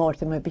of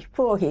Mortimer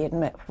before he had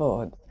met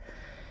Forbes.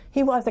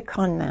 He was a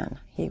con man.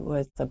 He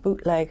was a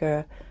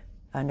bootlegger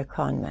and a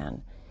con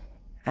man.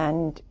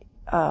 And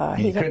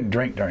he couldn't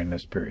drink during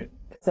this period.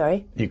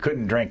 Sorry? You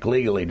couldn't drink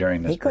legally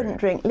during this period. He couldn't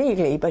drink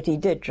legally, but he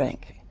did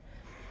drink.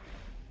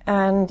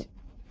 And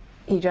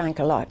he drank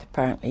a lot,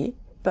 apparently.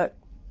 But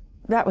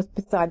that was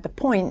beside the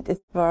point as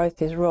far as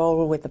his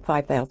role with the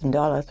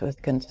 $5,000 was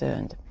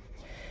concerned.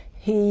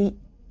 He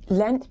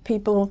lent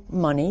people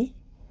money.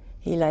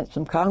 He lent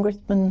some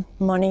congressmen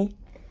money.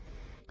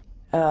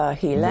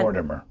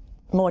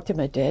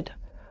 Mortimer did.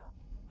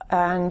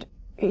 And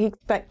he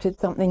expected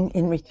something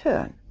in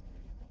return,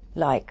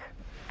 like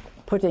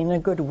putting a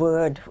good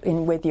word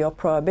in with your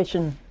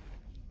prohibition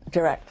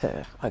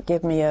director, or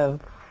give me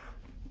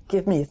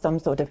some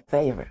sort of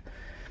favor.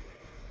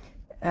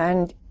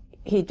 And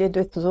he did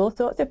this with all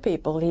sorts of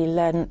people. He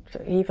lent,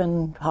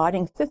 even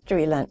Harding's sister,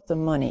 he lent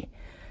some money.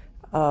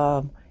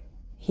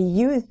 He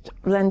used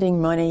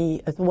lending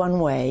money as one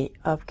way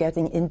of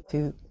getting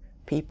into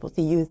people.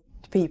 He used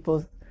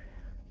people's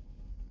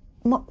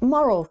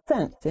moral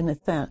sense, in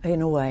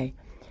a way.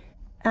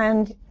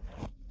 And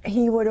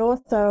he would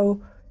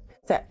also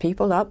set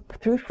people up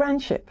through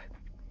friendship.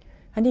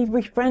 And he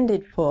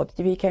befriended Forbes.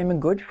 He became a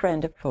good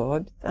friend of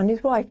Forbes, and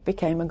his wife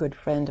became a good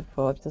friend of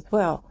Forbes as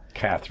well.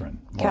 Catherine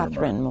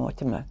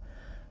Mortimer.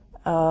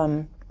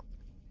 And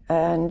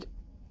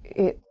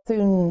it's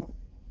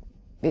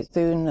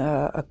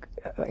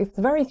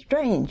very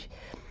strange.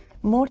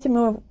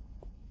 Mortimer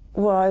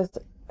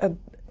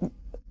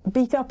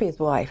beat up his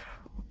wife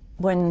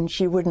when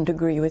she wouldn't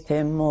agree with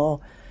him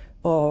or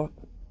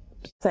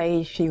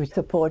say she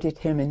supported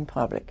him in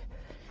public.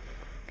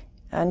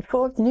 And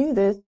Forbes knew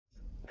this,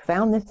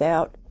 found this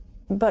out,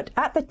 but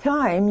at the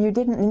time you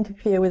didn't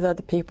interfere with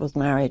other people's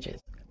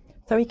marriages.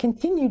 So he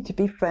continued to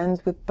be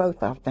friends with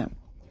both of them.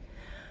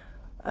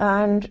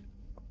 And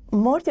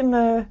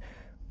Mortimer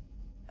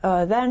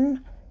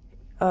then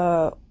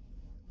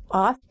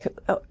asked,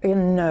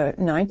 in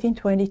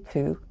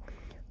 1922,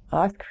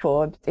 asked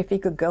Forbes if he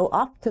could go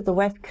up to the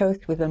West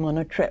Coast with him on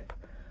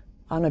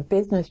a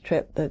business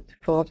trip that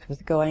Forbes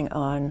was going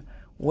on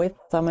with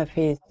some of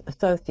his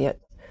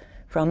associates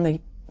from the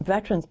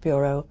Veterans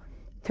Bureau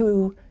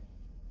to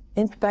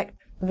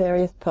inspect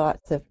various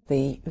parts of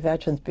the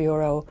Veterans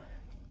Bureau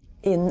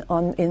in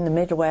the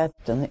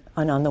Midwest and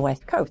on the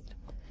West Coast.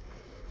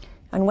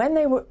 And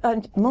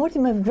and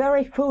Mortimer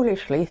very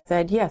foolishly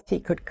said yes, he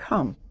could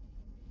come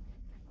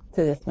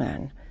to this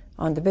man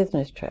on the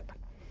business trip,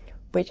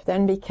 which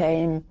then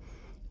became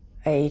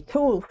a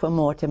tool for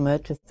Mortimer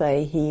to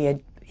say he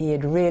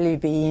had really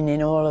been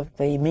in all of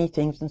the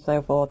meetings and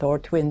so forth, or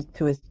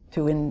to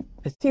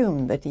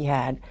assume that he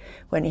had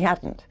when he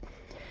hadn't.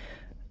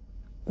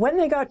 When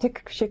they got to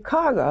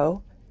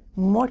Chicago,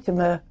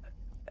 Mortimer,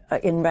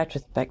 in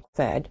retrospect,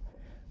 said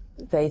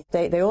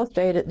they all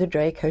stayed at the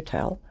Drake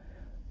Hotel,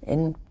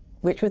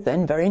 which was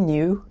then very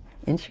new,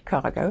 in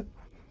Chicago.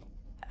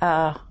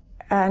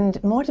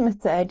 And Mortimer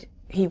said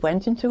he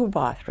went into a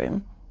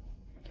bathroom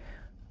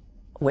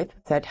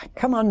said,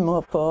 come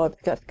on, Forbes,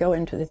 let's go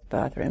into this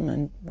bathroom.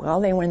 And while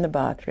they were in the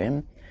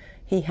bathroom,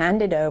 he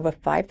handed over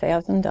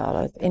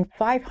 $5,000 in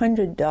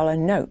 $500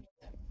 notes,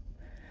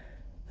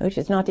 which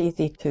is not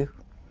easy to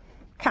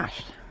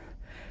cash.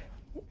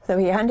 So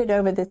he handed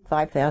over this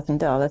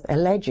 $5,000,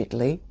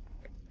 allegedly,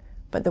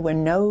 but there were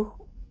no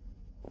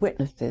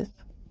witnesses,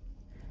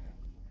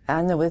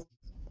 and there was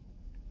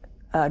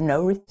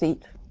no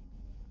receipt.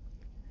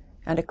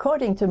 And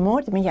according to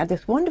Mortimer, he had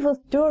this wonderful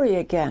story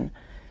again,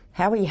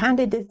 how he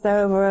handed this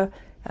over,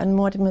 and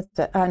Mortimer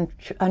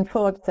and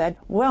Forbes said,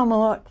 well,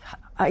 Mort,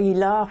 he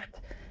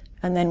laughed,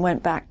 and then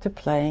went back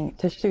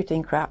to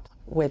shooting craps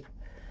with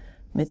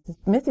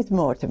Mrs.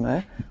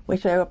 Mortimer,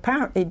 which they were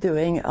apparently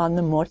doing on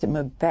the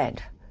Mortimer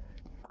bed.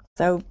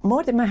 So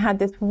Mortimer had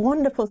this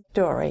wonderful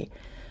story,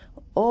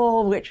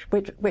 all which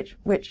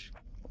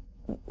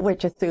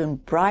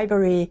assumed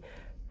bribery,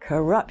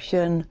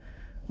 corruption,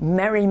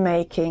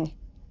 merrymaking,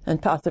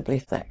 and possibly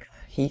sex.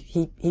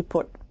 He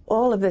put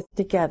all of this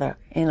together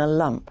in a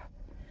lump.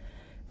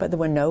 But there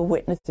were no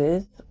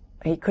witnesses.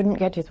 He couldn't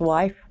get his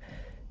wife,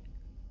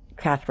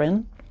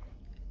 Catherine,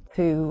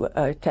 to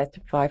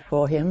testify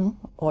for him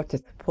or to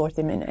support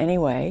him in any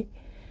way.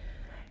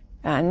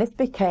 And this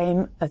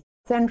became a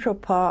central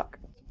part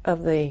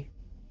of the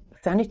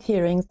Senate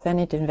hearings,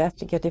 Senate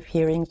investigative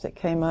hearings that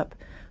came up,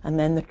 and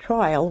then the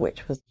trial,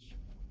 which was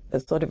a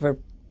sort of a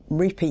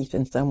repeat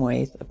in some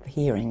ways of the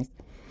hearings.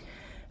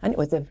 And it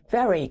was a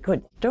very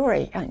good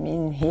story. I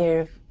mean,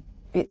 here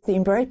it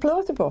seemed very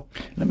plausible.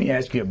 Let me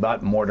ask you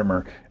about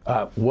Mortimer.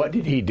 What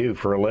did he do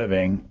for a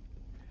living?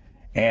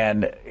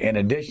 And in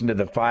addition to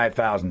the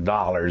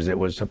 $5,000 that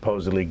was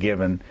supposedly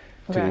given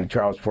to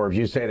Charles Forbes,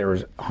 you say there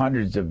was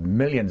hundreds of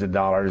millions of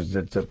dollars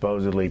that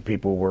supposedly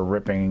people were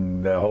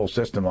ripping the whole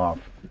system off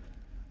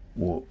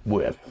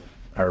with.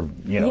 Or,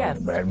 you know, yes.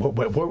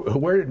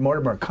 Where did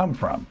Mortimer come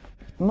from?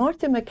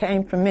 Mortimer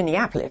came from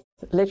Minneapolis,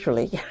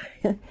 literally.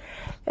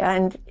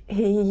 And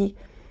he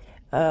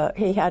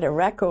had a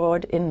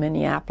record in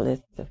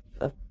Minneapolis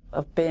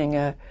of being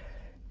a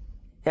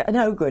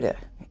no-gooder,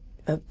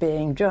 of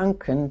being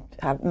drunk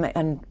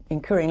and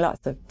incurring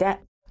lots of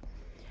debt.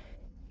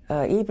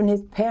 Even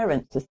his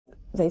parents,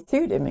 they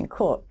sued him in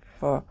court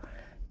for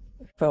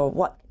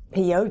what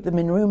he owed them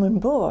in room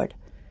and board,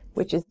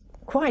 which is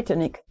quite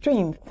an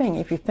extreme thing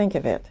if you think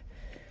of it.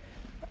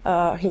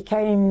 He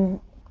came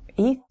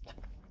east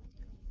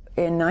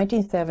in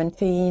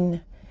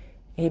 1917.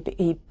 He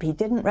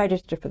didn't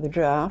register for the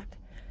draft,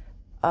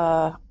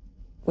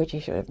 which he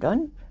should have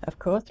done, of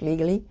course,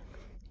 legally.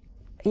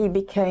 He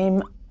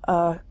became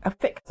a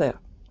fixer.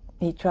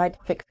 He tried to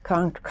fix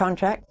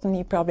contracts, and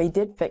he probably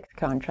did fix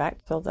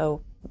contracts,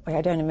 although I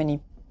don't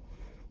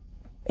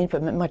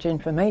have much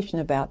information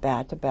about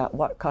that, about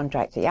what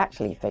contracts he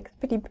actually fixed.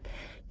 But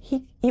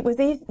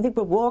there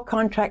were war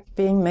contracts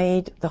being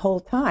made the whole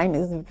time. It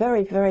was a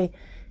very, very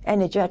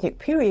energetic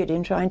period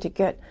in trying to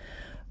get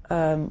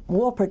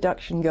war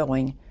production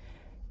going.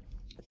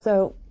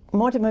 So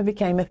Mortimer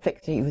became a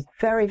fixer. He was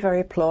very,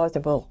 very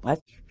plausible. As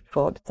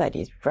Forbes said,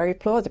 he's very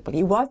plausible.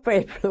 He was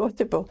very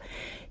plausible.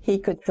 He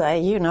could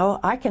say, you know,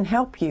 I can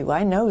help you.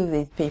 I know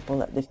these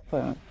people at this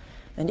firm.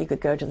 And he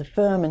could go to the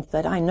firm and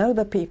say, I know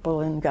the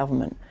people in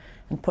government,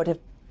 and put a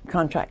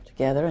contract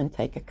together and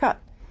take a cut.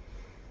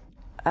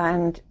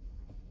 And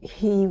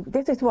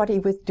this is what he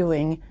was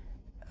doing.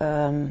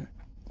 And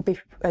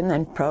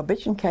then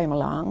Prohibition came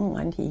along,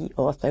 and he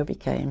also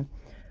became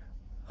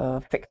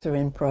a fixer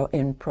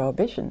in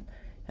Prohibition,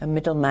 a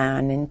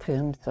middleman in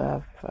terms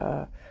of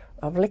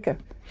liquor.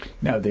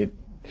 Now,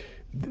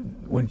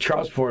 when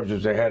Charles Forbes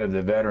was the head of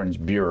the Veterans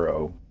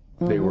Bureau,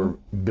 they were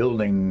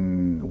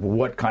building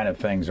what kind of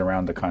things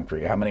around the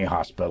country? How many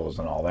hospitals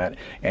and all that?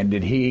 And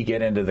did he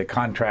get into the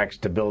contracts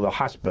to build the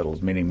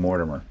hospitals, meaning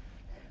Mortimer?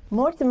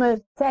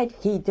 Mortimer said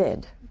he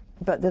did,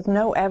 but there's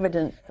no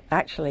evidence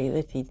actually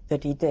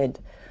that he did,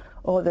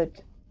 or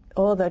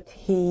that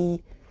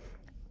he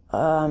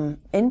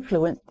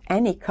influenced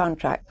any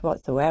contracts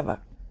whatsoever.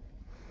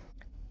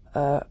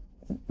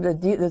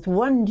 There's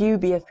one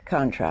dubious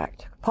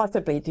contract,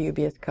 possibly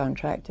dubious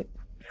contract,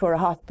 for a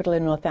hospital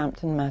in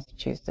Northampton,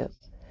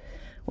 Massachusetts,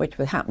 which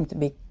would happen to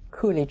be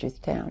Coolidge's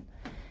town.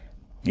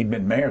 He'd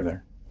been mayor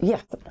there.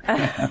 Yes.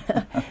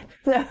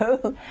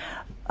 So,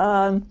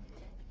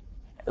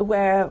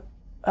 where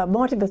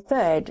Mortimer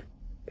said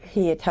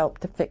he had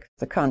helped to fix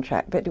the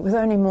contract, but it was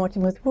only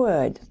Mortimer's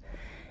words.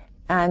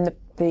 And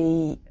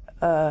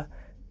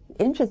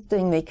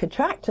interestingly,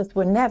 contractors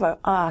were never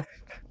asked.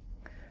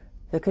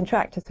 The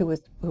contractors who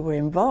were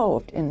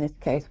involved in this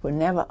case were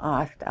never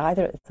asked,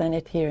 either at the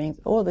Senate hearings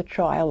or the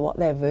trial, what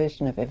their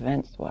version of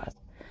events was.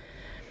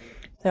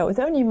 So it was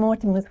only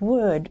Mortimer's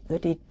word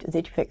that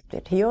he'd fixed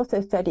it. He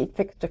also said he'd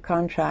fixed a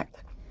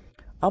contract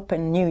up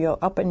in New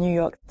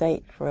York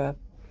State for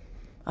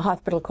a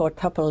hospital called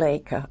Tupper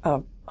Lake,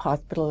 a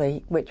hospital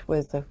which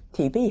was a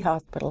TB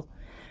hospital,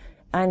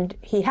 And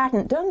he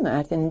hadn't done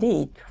that,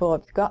 indeed.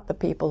 Forbes got the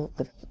people,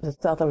 the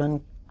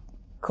Sutherland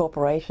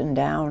Corporation,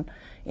 down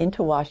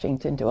into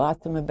Washington to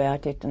ask them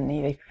about it, and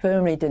they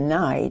firmly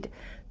denied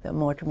that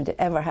Mortimer had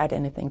ever had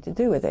anything to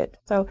do with it.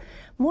 So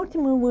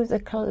Mortimer was a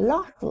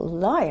colossal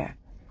liar.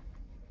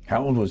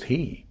 How old was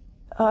he?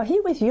 He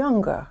was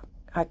younger.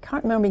 I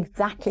can't remember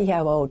exactly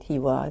how old he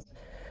was,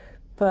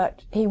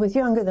 but he was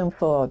younger than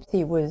Forbes.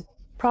 He was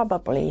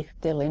probably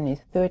still in his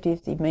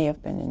 30s. He may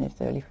have been in his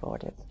early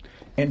 40s.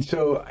 And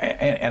so,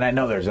 and I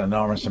know there's an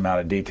enormous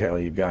amount of detail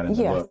you've got in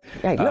the book.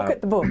 Yeah, look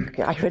at the book,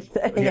 I would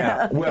say.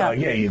 Yeah,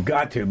 you've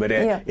got to. But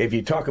if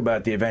you talk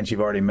about the events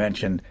you've already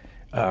mentioned,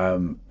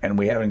 and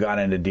we haven't gone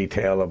into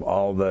detail of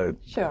all the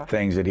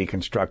things that he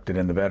constructed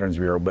in the Veterans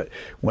Bureau, but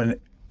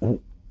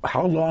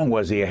how long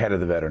was he ahead of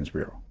the Veterans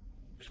Bureau?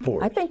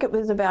 Forbes. I think it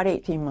was about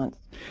 18 months.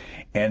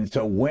 And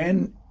so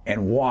when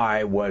and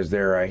why was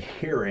there a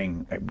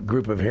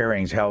group of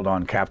hearings held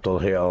on Capitol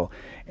Hill,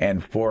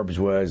 and Forbes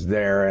was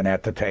there and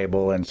at the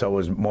table, and so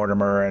was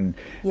Mortimer, and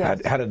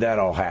how did that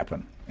all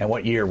happen? And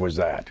what year was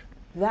that?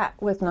 That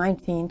was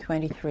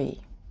 1923.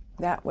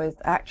 That was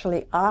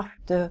actually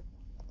after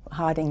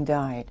Harding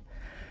died.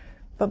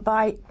 But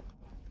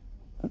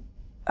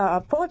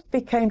Forbes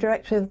became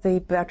director of the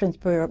Veterans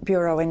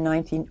Bureau in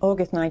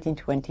August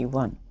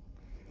 1921.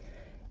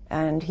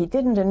 And he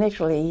didn't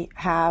initially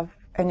have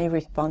any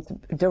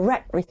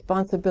direct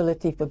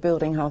responsibility for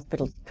building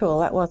hospitals at all.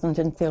 That wasn't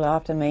until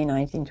after May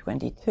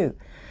 1922.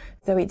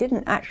 So he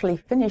didn't actually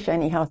finish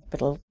any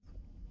hospitals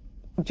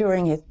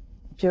during his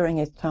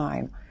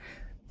time.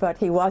 But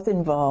he was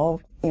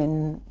involved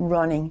in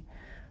running,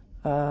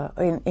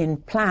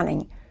 in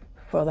planning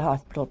for the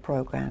hospital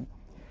program.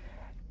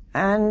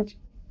 And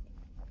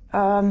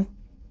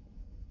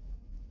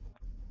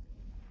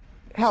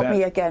help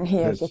me again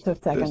here, just a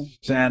second. The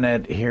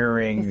Senate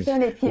hearings,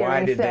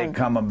 why did they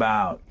come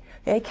about?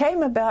 They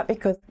came about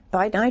because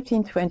by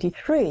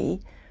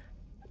 1923,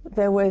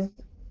 there was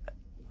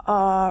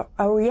a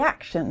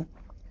reaction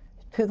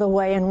to the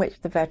way in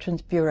which the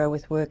Veterans Bureau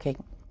was working.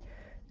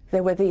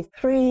 There were these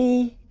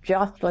three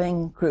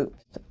jostling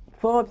groups.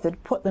 Forbes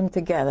had put them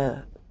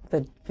together,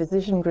 the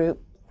physician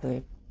group,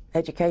 the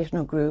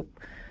educational group,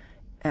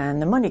 and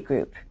the money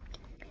group.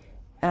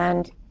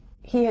 And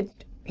he had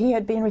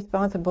been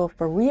responsible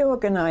for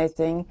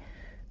reorganizing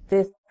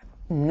this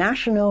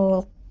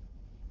national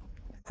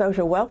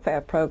social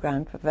welfare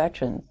program for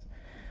veterans,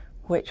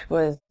 which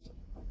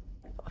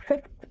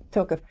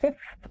took a fifth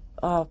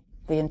of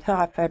the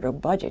entire federal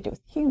budget. It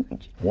was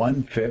huge.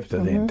 1/5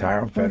 of the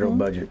entire federal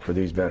budget for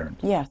these veterans.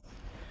 Yes.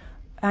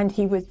 And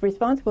he was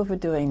responsible for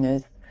doing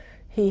this.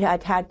 He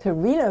had to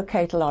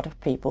relocate a lot of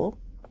people.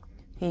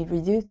 He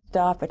reduced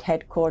staff at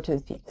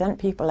headquarters. He sent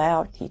people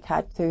out. He'd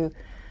had to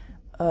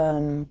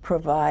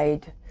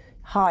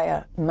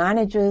hire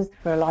managers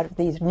for a lot of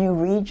these new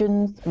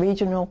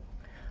regional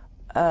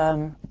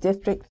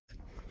districts.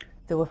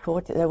 There were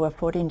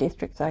 14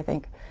 districts, I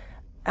think,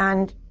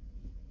 and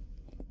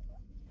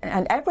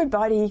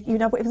everybody,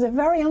 it was a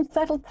very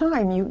unsettled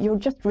time. You're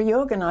just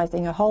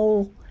reorganizing a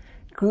whole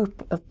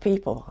group of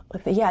people.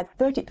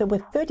 There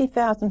were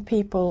 30,000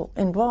 people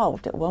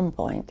involved at one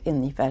point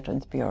in the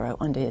Veterans Bureau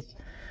under his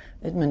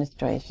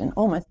administration,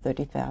 almost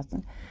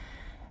 30,000,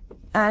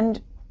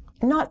 and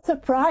not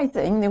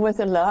surprising, there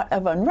was a lot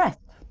of unrest.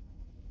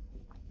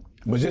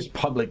 Was this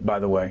public, by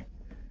the way?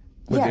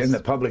 Was it in the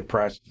public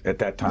press at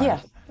that time?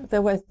 Yes,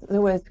 there was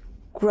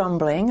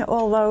grumbling,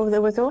 although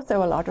there was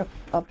also a lot of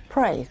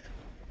praise.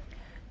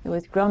 There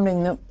was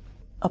grumbling that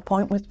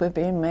appointments were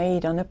being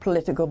made on a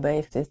political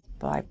basis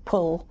by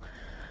pull,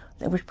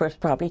 which was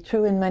probably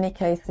true in many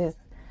cases.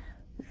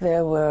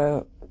 There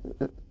were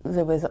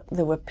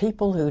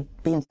people who'd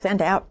been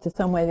sent out to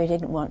somewhere they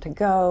didn't want to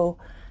go.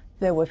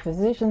 There were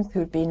physicians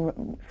who'd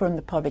been from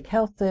the public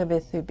health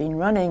service who'd been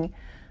running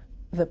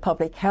the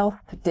public health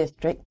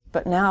district,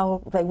 but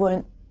now they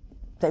weren't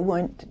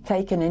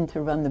taken in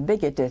to run the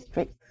bigger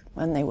districts,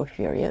 and they were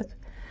furious.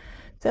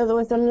 So there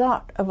was a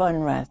lot of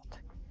unrest.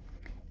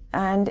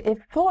 And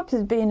if Forbes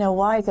had been a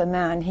wiser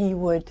man, he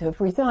would have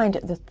resigned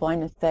at this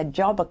point and said,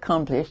 "Job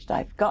accomplished.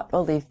 I've got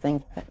all these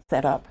things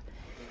set up,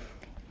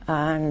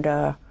 and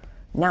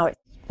now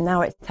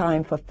it's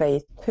time for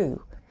phase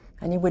 2."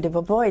 And he would have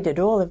avoided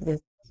all of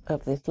this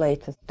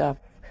later stuff.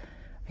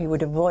 He would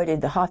have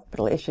avoided the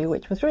hospital issue,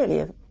 which was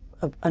really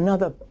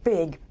another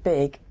big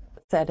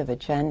set of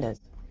agendas.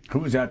 Who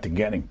was out to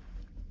get him?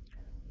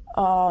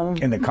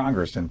 In the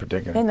Congress, in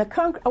particular. In the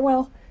Congress,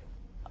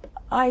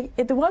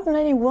 there wasn't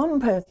any one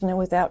person who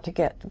was out to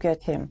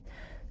get him.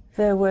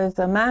 There was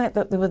a man.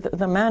 There was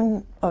the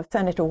man of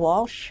Senator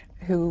Walsh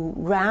who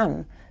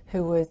didn't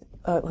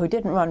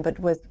run, but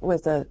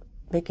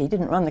he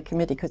didn't run the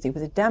committee because he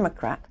was a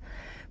Democrat.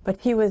 But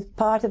he was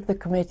part of the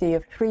committee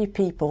of 3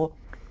 people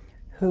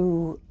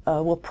who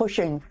were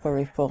pushing for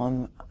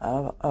reform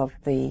of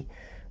the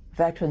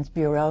Veterans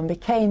Bureau and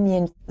became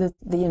the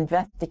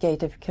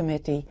investigative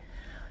committee,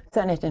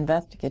 Senate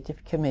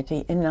Investigative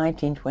Committee in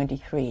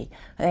 1923.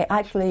 They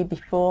actually,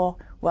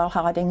 while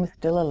Harding was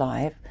still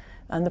alive,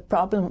 And the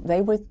problem,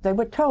 they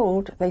were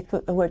told, they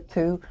thought there were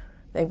two,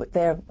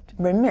 their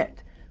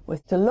remit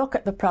was to look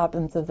at the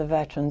problems of the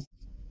Veterans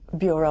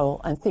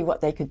Bureau and see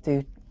what they could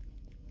do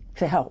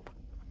to help.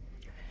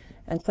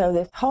 And so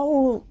this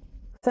whole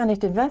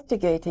Senate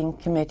Investigating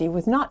Committee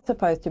was not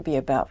supposed to be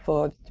about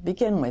Forbes to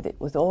begin with. It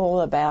was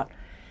all about,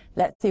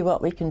 let's see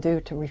what we can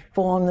do to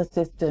reform the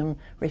system,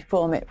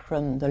 reform it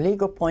from the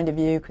legal point of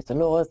view, because the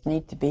laws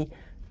needed to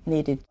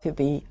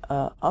be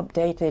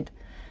updated,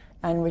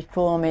 and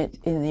reform it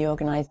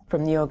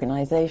from the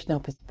organizational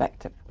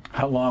perspective.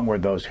 How long were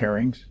those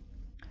hearings?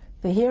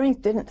 The hearings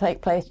didn't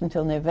take place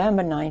until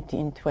November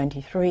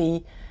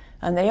 1923,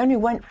 and they only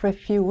went for a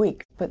few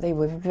weeks, but they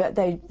were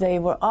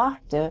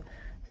after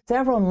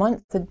several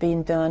months had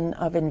been done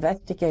of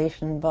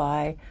investigation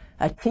by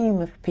a team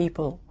of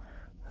people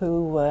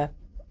who were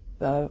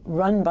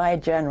run by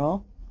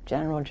General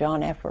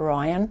John F.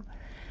 Ryan,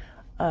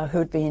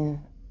 who'd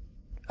been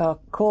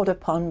called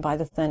upon by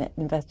the Senate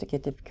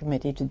Investigative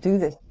Committee to do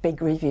this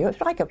big review. It's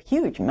like a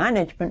huge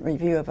management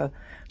review of a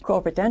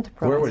corporate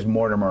enterprise. Where was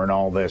Mortimer in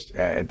all this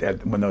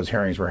when those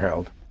hearings were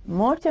held?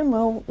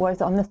 Mortimer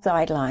was on the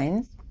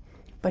sidelines,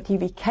 but he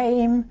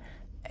became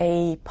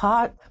a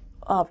part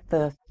of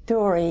the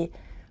story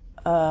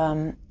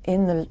before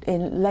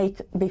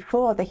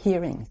the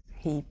hearings.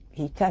 He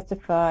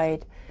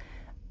testified.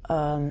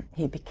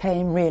 He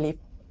became really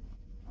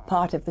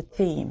part of the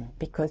team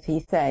because he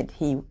said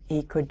he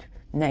could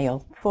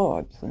nail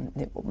Forbes, and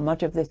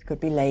much of this could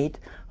be laid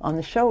on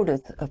the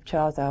shoulders of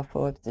Charles R.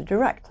 Forbes, the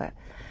director.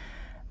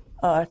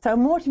 So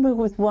Mortimer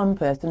was one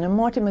person, and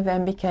Mortimer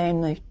then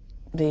became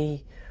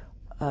the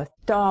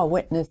star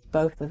witness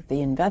both of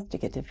the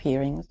investigative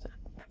hearings,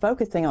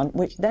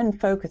 which then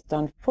focused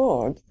on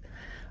Forbes,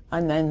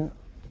 and then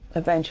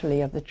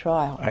eventually of the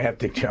trial. I have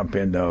to jump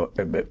in, though.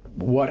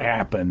 What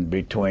happened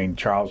between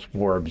Charles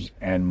Forbes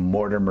and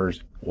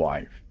Mortimer's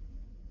wife?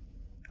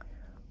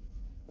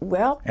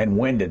 Well... And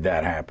when did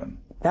that happen?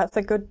 That's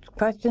a good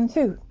question,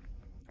 too.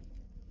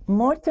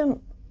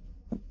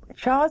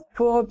 Charles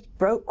Forbes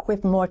broke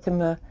with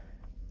Mortimer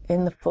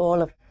in the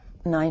fall of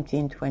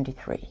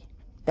 1923.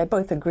 They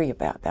both agree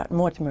about that.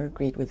 Mortimer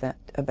agreed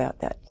about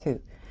that, too.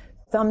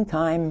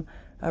 Sometime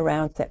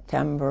around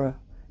September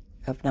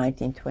of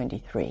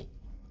 1923.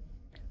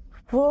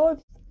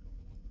 Forbes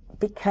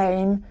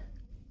became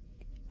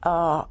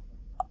either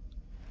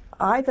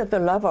the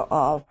lover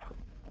of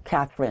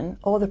Catherine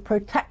or the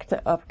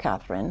protector of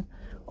Catherine,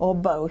 or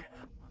both.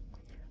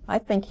 I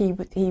think he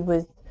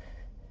was,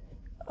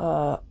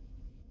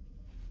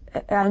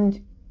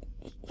 and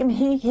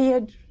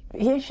here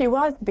she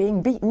was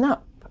being beaten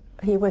up.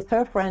 He was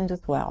her friend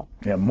as well.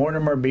 Yeah,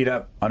 Mortimer beat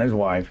up on his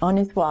wife. On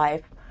his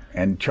wife.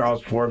 And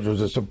Charles Forbes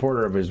was a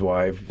supporter of his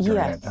wife during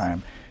that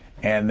time.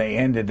 And they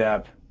ended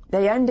up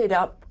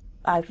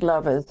as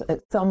lovers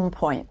at some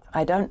point.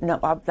 I don't know.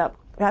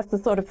 That's the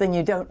sort of thing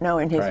you don't know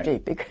in history,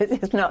 right, because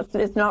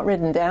it's not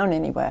written down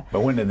anywhere.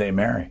 But when did they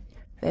marry?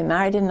 They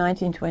married in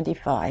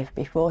 1925,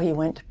 before he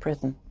went to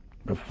prison.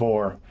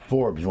 Before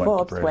Forbes went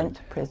to prison. Forbes went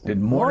to prison. Did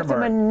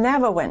Mortimer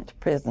never went to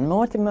prison.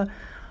 Mortimer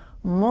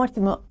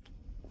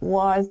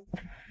was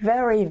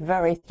very,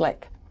 very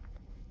slick.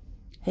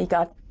 He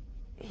got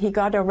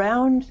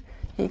around.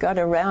 He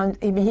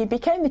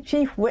became the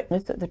chief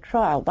witness at the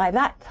trial. By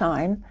that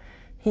time,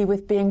 he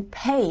was being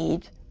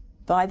paid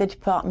by the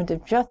Department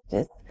of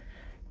Justice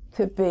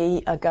to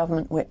be a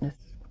government witness.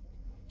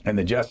 And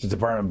the Justice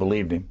Department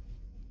believed him?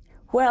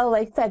 Well,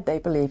 they said they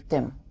believed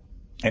him.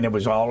 And it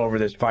was all over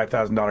this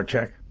 $5,000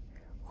 check?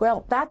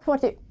 Well, that's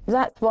what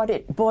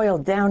it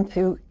boiled down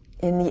to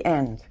in the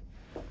end,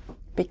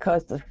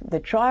 because the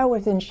trial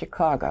was in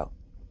Chicago.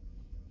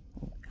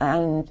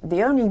 And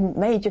the only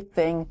major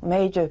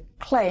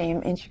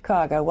claim in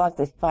Chicago was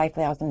this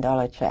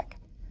 $5,000 check.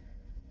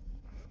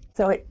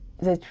 So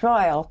the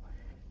trial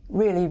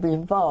really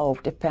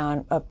revolved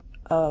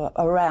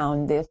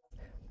around this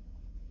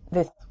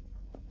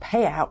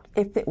payout,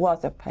 if it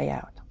was a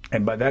payout.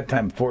 And by that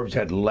time, Forbes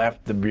had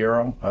left the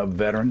Bureau of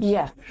Veterans?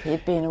 Yes,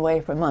 he'd been away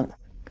for months.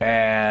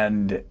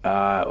 And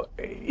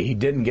he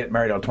didn't get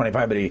married till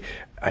 25, but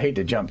I hate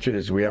to jump through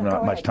this, we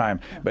haven't much time,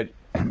 but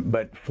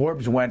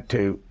Forbes went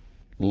to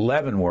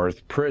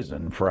Leavenworth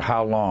prison for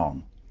how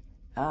long?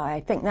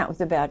 I think that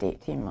was about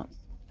 18 months.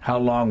 How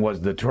long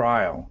was the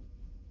trial?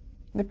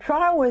 The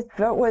trial was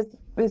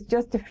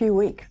just a few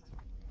weeks.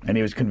 And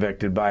he was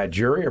convicted by a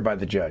jury or by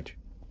the judge?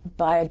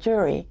 By a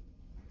jury,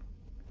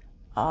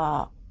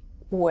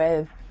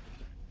 with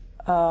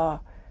a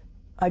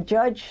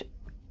judge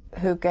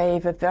who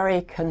gave a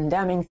very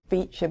condemning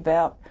speech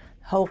about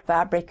the whole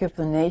fabric of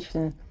the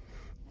nation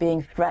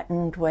being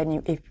threatened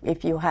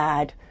if you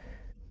had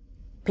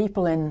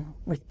people in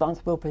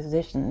responsible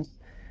positions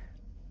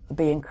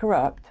being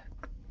corrupt,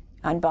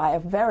 and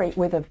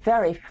with a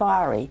very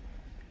fiery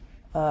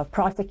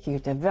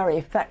prosecutor, very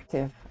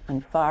effective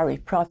and fiery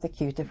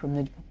prosecutor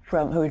who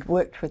had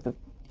worked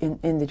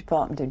in the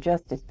Department of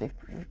Justice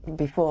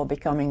before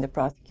becoming the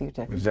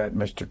prosecutor. Was that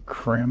Mr.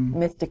 Krim?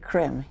 Mr.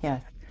 Krim,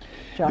 yes.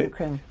 drug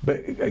crime.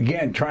 But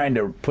again, trying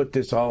to put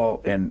this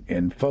all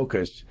in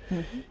focus,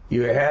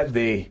 you had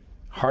the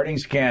Harding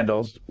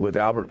scandals with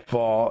Albert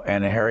Fall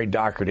and Harry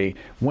Doherty.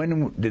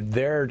 When did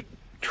their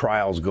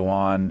trials go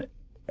on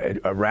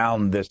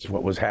around this,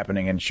 what was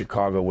happening in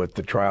Chicago with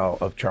the trial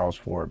of Charles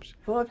Forbes?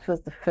 Forbes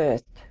was the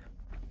first.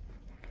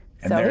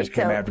 And theirs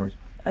came afterwards?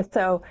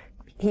 So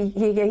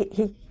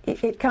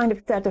it kind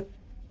of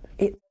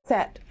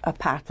set a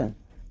pattern.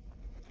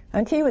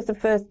 And he was the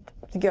first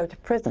to go to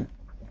prison.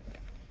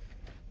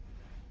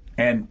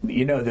 And,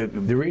 you know,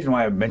 the reason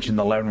why I mentioned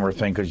the Leavenworth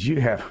thing, because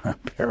you have a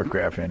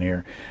paragraph in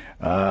here,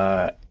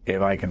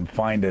 if I can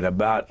find it,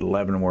 about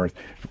Leavenworth.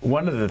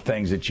 One of the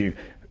things that you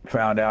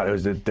found out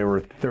was that there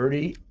were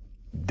 30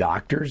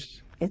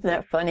 doctors. Isn't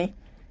that funny?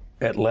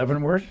 At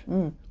Leavenworth?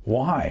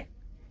 Why?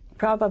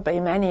 Probably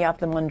many of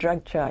them on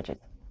drug charges.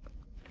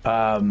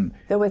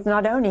 There was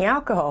not only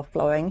alcohol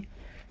flowing,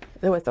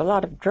 there was a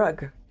lot of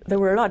there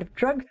were a lot of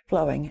drugs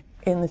flowing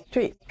in the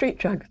street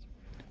drugs.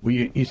 Well,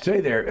 you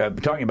say there,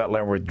 talking about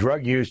Leavenworth,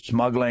 drug use,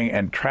 smuggling,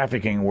 and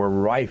trafficking were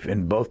rife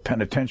in both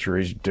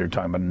penitentiaries. They're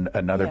talking about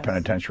another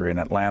penitentiary in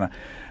Atlanta.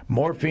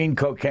 Morphine,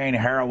 cocaine,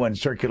 heroin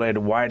circulated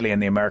widely in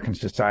the American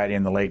society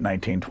in the late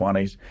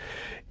 1920s.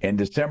 In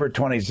December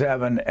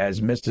 27, as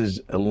Mrs.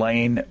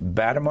 Elaine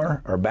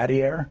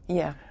Battier,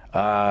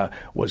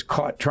 was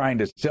caught trying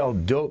to sell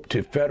dope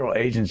to federal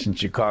agents in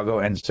Chicago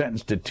and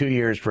sentenced to 2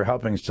 years for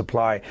helping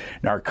supply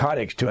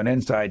narcotics to an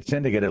inside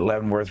syndicate at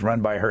Leavenworth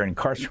run by her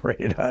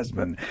incarcerated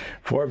husband.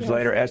 Forbes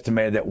later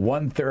estimated that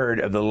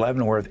 1/3 of the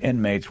Leavenworth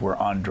inmates were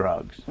on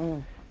drugs.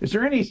 Is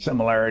there any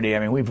similarity? I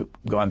mean, we've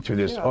gone through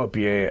this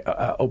opioid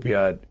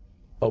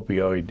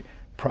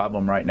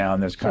problem right now in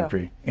this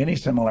country. Any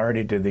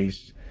similarity to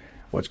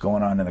what's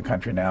going on in the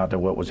country now to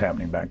what was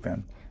happening back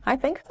then? I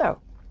think so.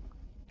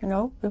 You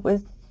know, it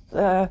was,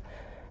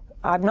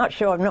 I'm not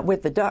sure, I'm not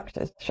with the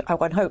doctors, I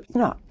would hope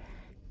not,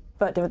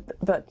 but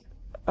that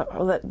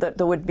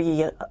there would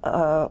be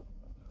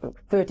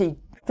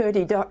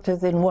 30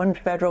 doctors in one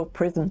federal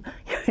prison,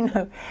 you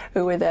know,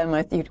 who were there.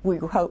 We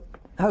hope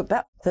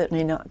that's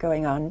certainly not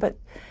going on. But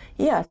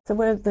yes, there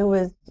was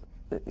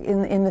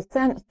in the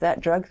sense that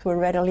drugs were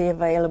readily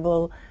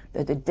available,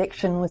 that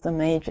addiction was a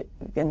major,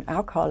 and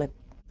alcohol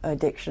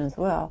addiction as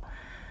well,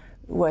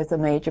 was a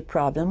major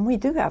problem. We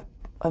do have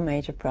a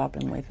major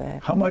problem with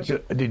that. How much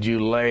did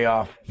you lay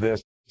off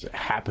this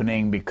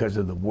happening because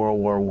of the World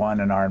War I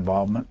and our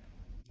involvement?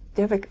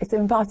 It's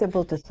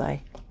impossible to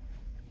say.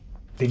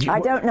 Did you? I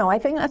don't know. I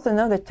think that's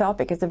another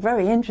topic. It's a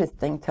very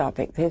interesting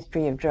topic, the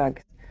history of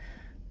drugs,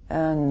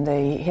 and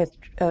the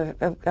history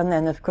and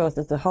then of course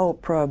there's the whole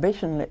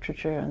prohibition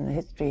literature and the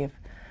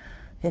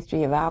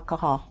history of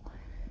alcohol.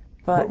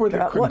 But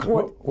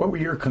what were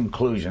your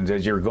conclusions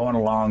as you're going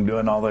along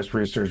doing all this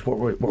research? What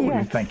were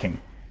you thinking?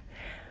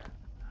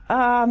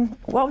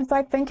 What was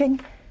I thinking?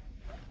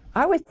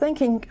 I was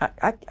thinking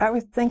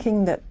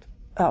that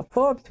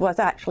Forbes was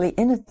actually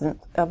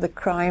innocent of the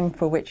crime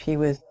for which he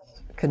was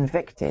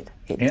convicted.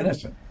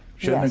 Innocent?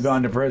 Shouldn't have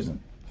gone to prison?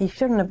 He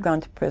shouldn't have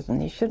gone to prison.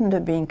 He shouldn't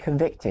have been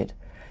convicted.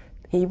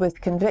 He was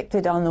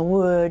convicted on the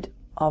word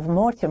of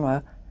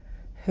Mortimer,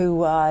 who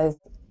was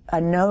a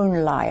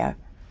known liar,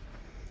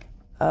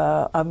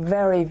 a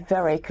very,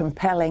 very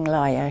compelling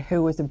liar,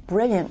 who was a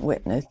brilliant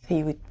witness.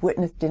 He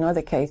witnessed in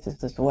other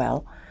cases as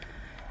well.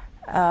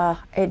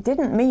 It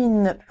didn't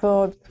mean that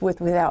Forbes was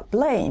without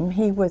blame.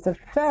 He was a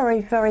very,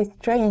 very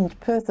strange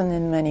person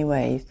in many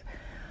ways.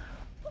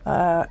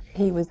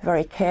 He was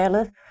very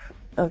careless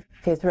of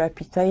his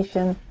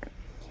reputation.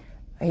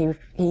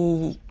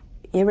 He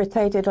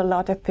irritated a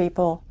lot of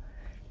people.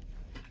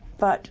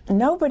 But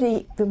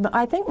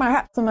I think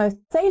perhaps the most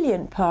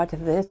salient part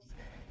of this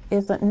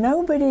is that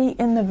nobody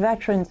in the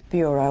Veterans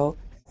Bureau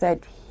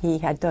said he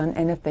had done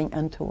anything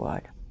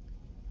untoward.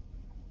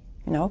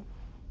 You know?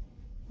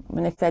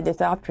 When they said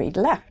this after he'd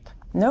left,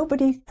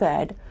 nobody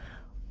said,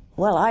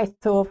 well, I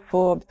saw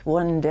Forbes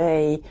one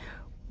day,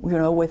 you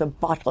know, with a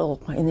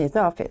bottle in his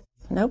office.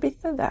 Nobody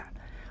said that.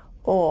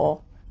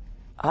 Or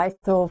I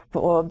saw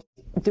Forbes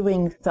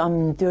doing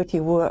some dirty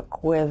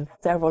work with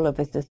several of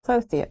his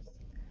associates.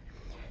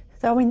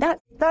 So, I mean,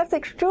 that's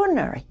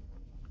extraordinary.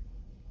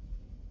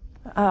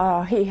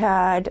 He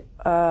had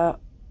a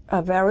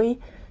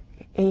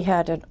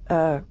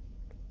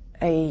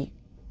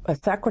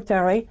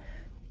secretary,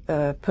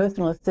 a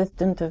personal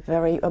assistant,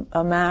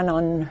 a man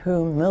on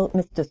whom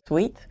Mr.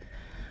 Sweet,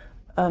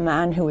 a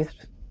man who was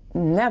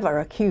never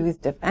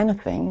accused of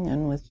anything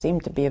and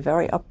seemed to be a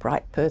very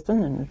upright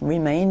person and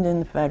remained in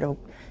the federal.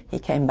 He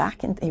came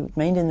back and he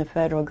remained in the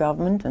federal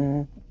government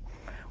and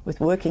was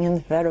working in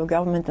the federal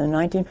government in the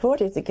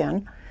 1940s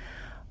again.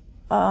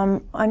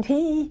 And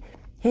he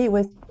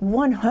was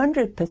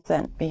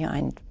 100%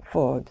 behind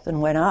Forbes,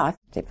 and when asked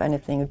if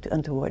anything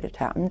untoward had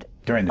happened,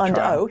 during the under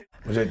trial. oath.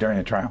 Was it during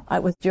the trial?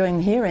 It was during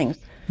the hearings.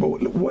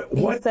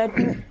 What? He said,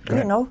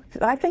 you know,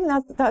 I think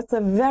that's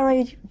a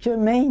very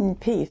germane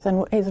piece.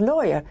 And his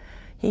lawyer,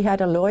 he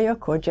had a lawyer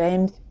called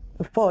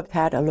Forbes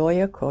had a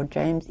lawyer called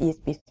James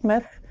Eastby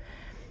Smith,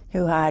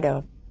 who had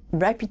a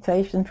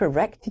reputation for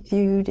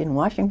rectitude in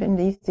Washington,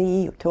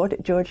 D.C., who taught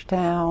at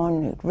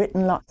Georgetown, who'd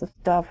written lots of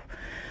stuff,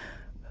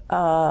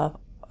 a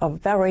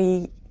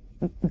very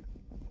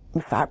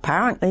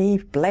apparently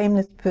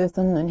blameless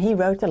person, and he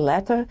wrote a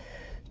letter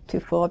to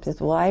Forbes'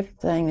 wife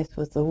saying this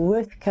was the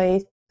worst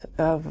case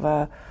of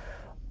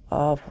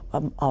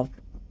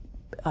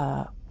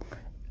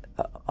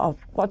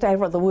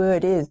whatever the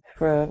word is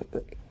for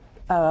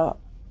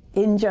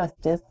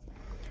injustice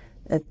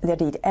that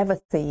he'd ever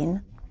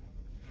seen.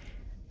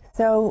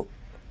 So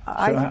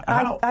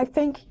I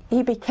think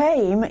he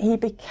became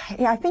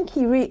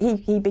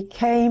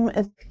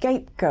a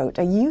scapegoat,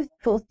 a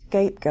useful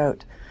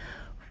scapegoat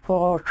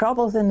for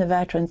troubles in the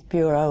Veterans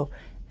Bureau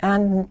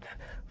and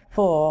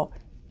for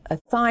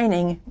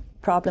assigning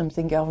problems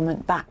in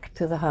government back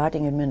to the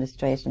Harding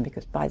administration,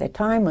 because by the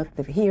time of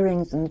the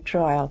hearings and the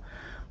trial,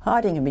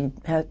 Harding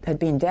had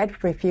been dead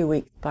for a few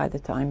weeks by the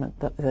time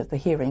the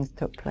hearings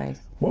took place.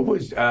 What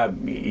was,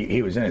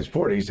 he was in his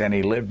 40s and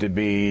he lived to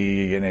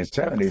be in his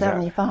 70s.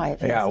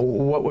 75. Yeah. Yes.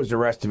 What was the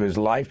rest of his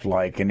life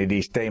like, and did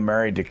he stay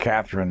married to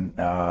Catherine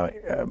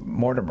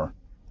Mortimer?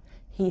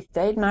 He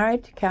stayed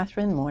married to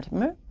Catherine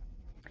Mortimer.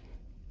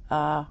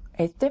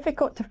 It's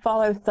difficult to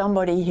follow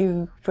somebody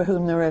for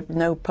whom there are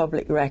no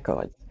public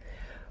records.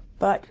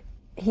 But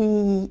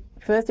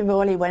first of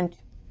all,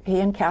 he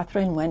and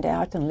Catherine went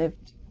out and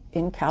lived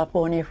in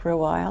California for a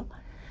while.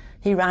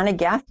 He ran a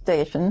gas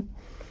station,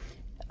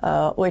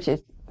 which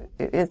is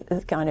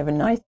kind of a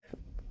nice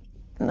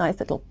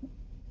little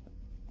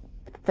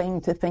thing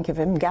to think of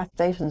him. Gas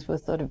stations were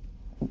sort of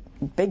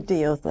big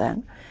deals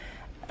then.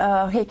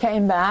 He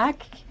came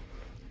back.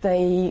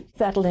 They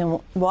settled in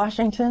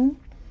Washington.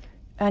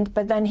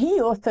 But then he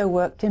also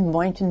worked in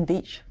Boynton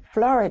Beach,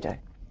 Florida.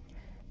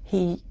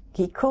 He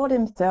called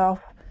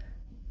himself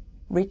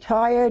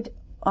retired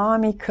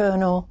Army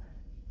Colonel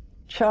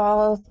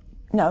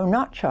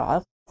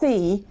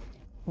C.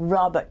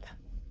 Robert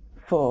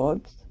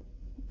Forbes.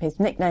 His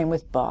nickname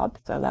was Bob,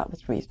 so that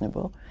was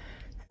reasonable.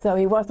 So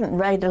he wasn't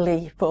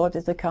readily, Forbes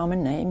is a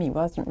common name, he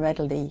wasn't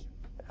readily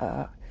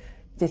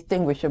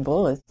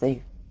distinguishable as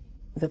the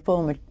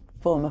former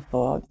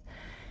Forbes.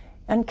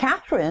 And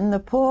Catherine, the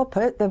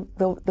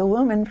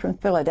woman from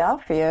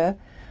Philadelphia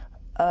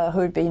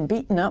who'd been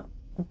beaten up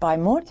by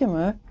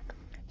Mortimer,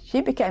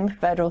 she became a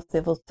federal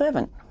civil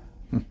servant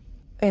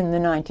in the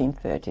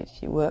 1930s.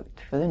 She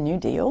worked for the New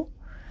Deal.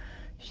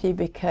 She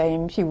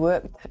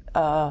worked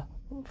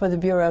for the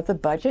Bureau of the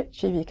Budget.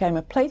 She became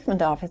a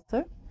placement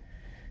officer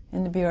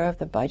in the Bureau of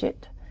the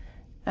Budget.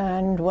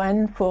 And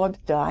when Forbes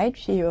died,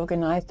 she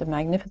organized a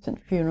magnificent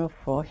funeral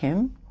for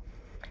him.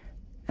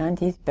 And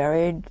he's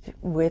buried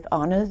with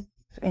honors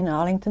in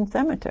Arlington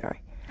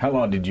Cemetery. How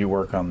long did you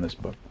work on this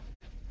book?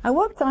 I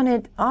worked on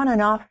it on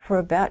and off for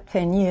about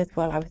 10 years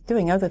while I was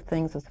doing other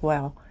things as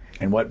well.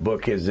 And what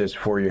book is this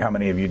for you? How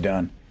many have you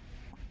done?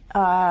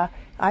 When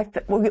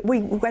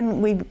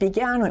we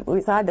began, it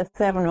was either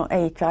 7 or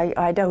 8.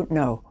 I don't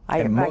know.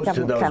 And most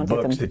of those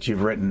books that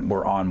you've written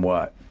were on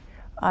what?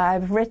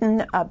 I've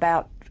written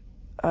about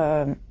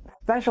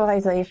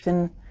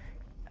specialization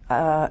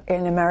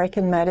in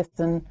American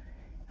medicine.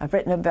 I've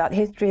written about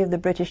history of the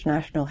British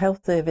National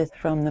Health Service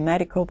from the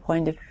medical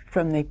point of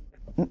the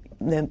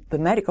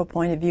medical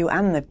point of view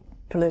and the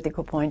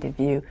political point of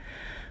view.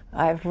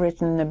 I've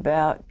written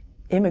about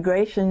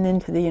immigration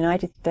into the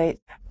United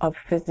States of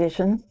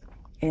physicians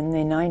in the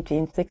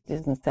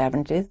 1960s and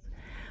 70s,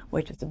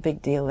 which was a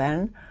big deal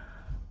then,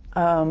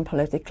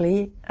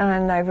 politically.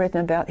 And I've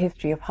written about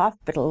history of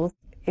hospitals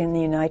in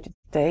the United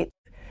States,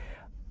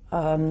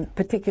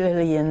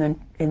 particularly in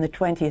the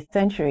 20th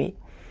century.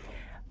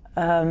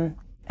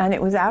 And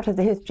it was out of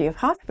the history of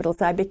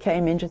hospitals I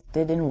became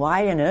interested in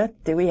why on earth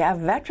do we have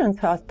veterans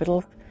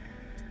hospitals?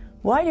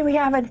 Why do we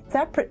have a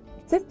separate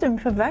system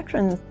for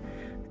veterans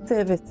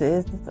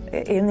services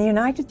in the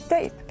United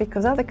States?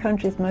 Because other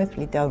countries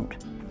mostly don't.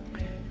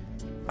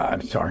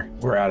 I'm sorry,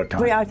 we're out of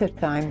time. We're out of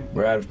time.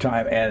 We're out of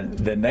time. And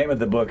the name of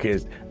the book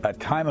is A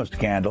Time of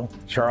Scandal,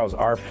 Charles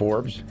R.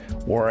 Forbes,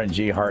 Warren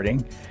G.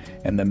 Harding,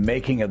 and the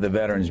Making of the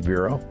Veterans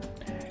Bureau.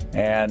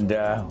 And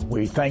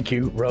we thank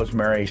you,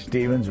 Rosemary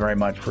Stevens, very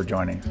much for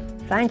joining us.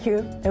 Thank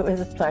you. It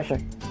was a pleasure.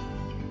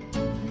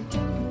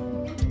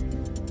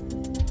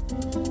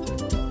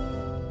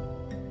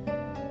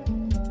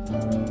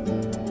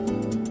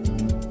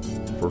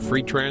 For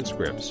free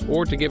transcripts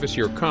or to give us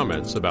your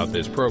comments about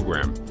this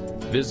program,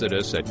 visit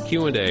us at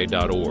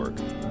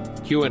Q&A.org.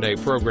 Q&A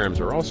programs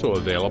are also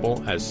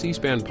available as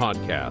C-SPAN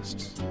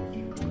podcasts.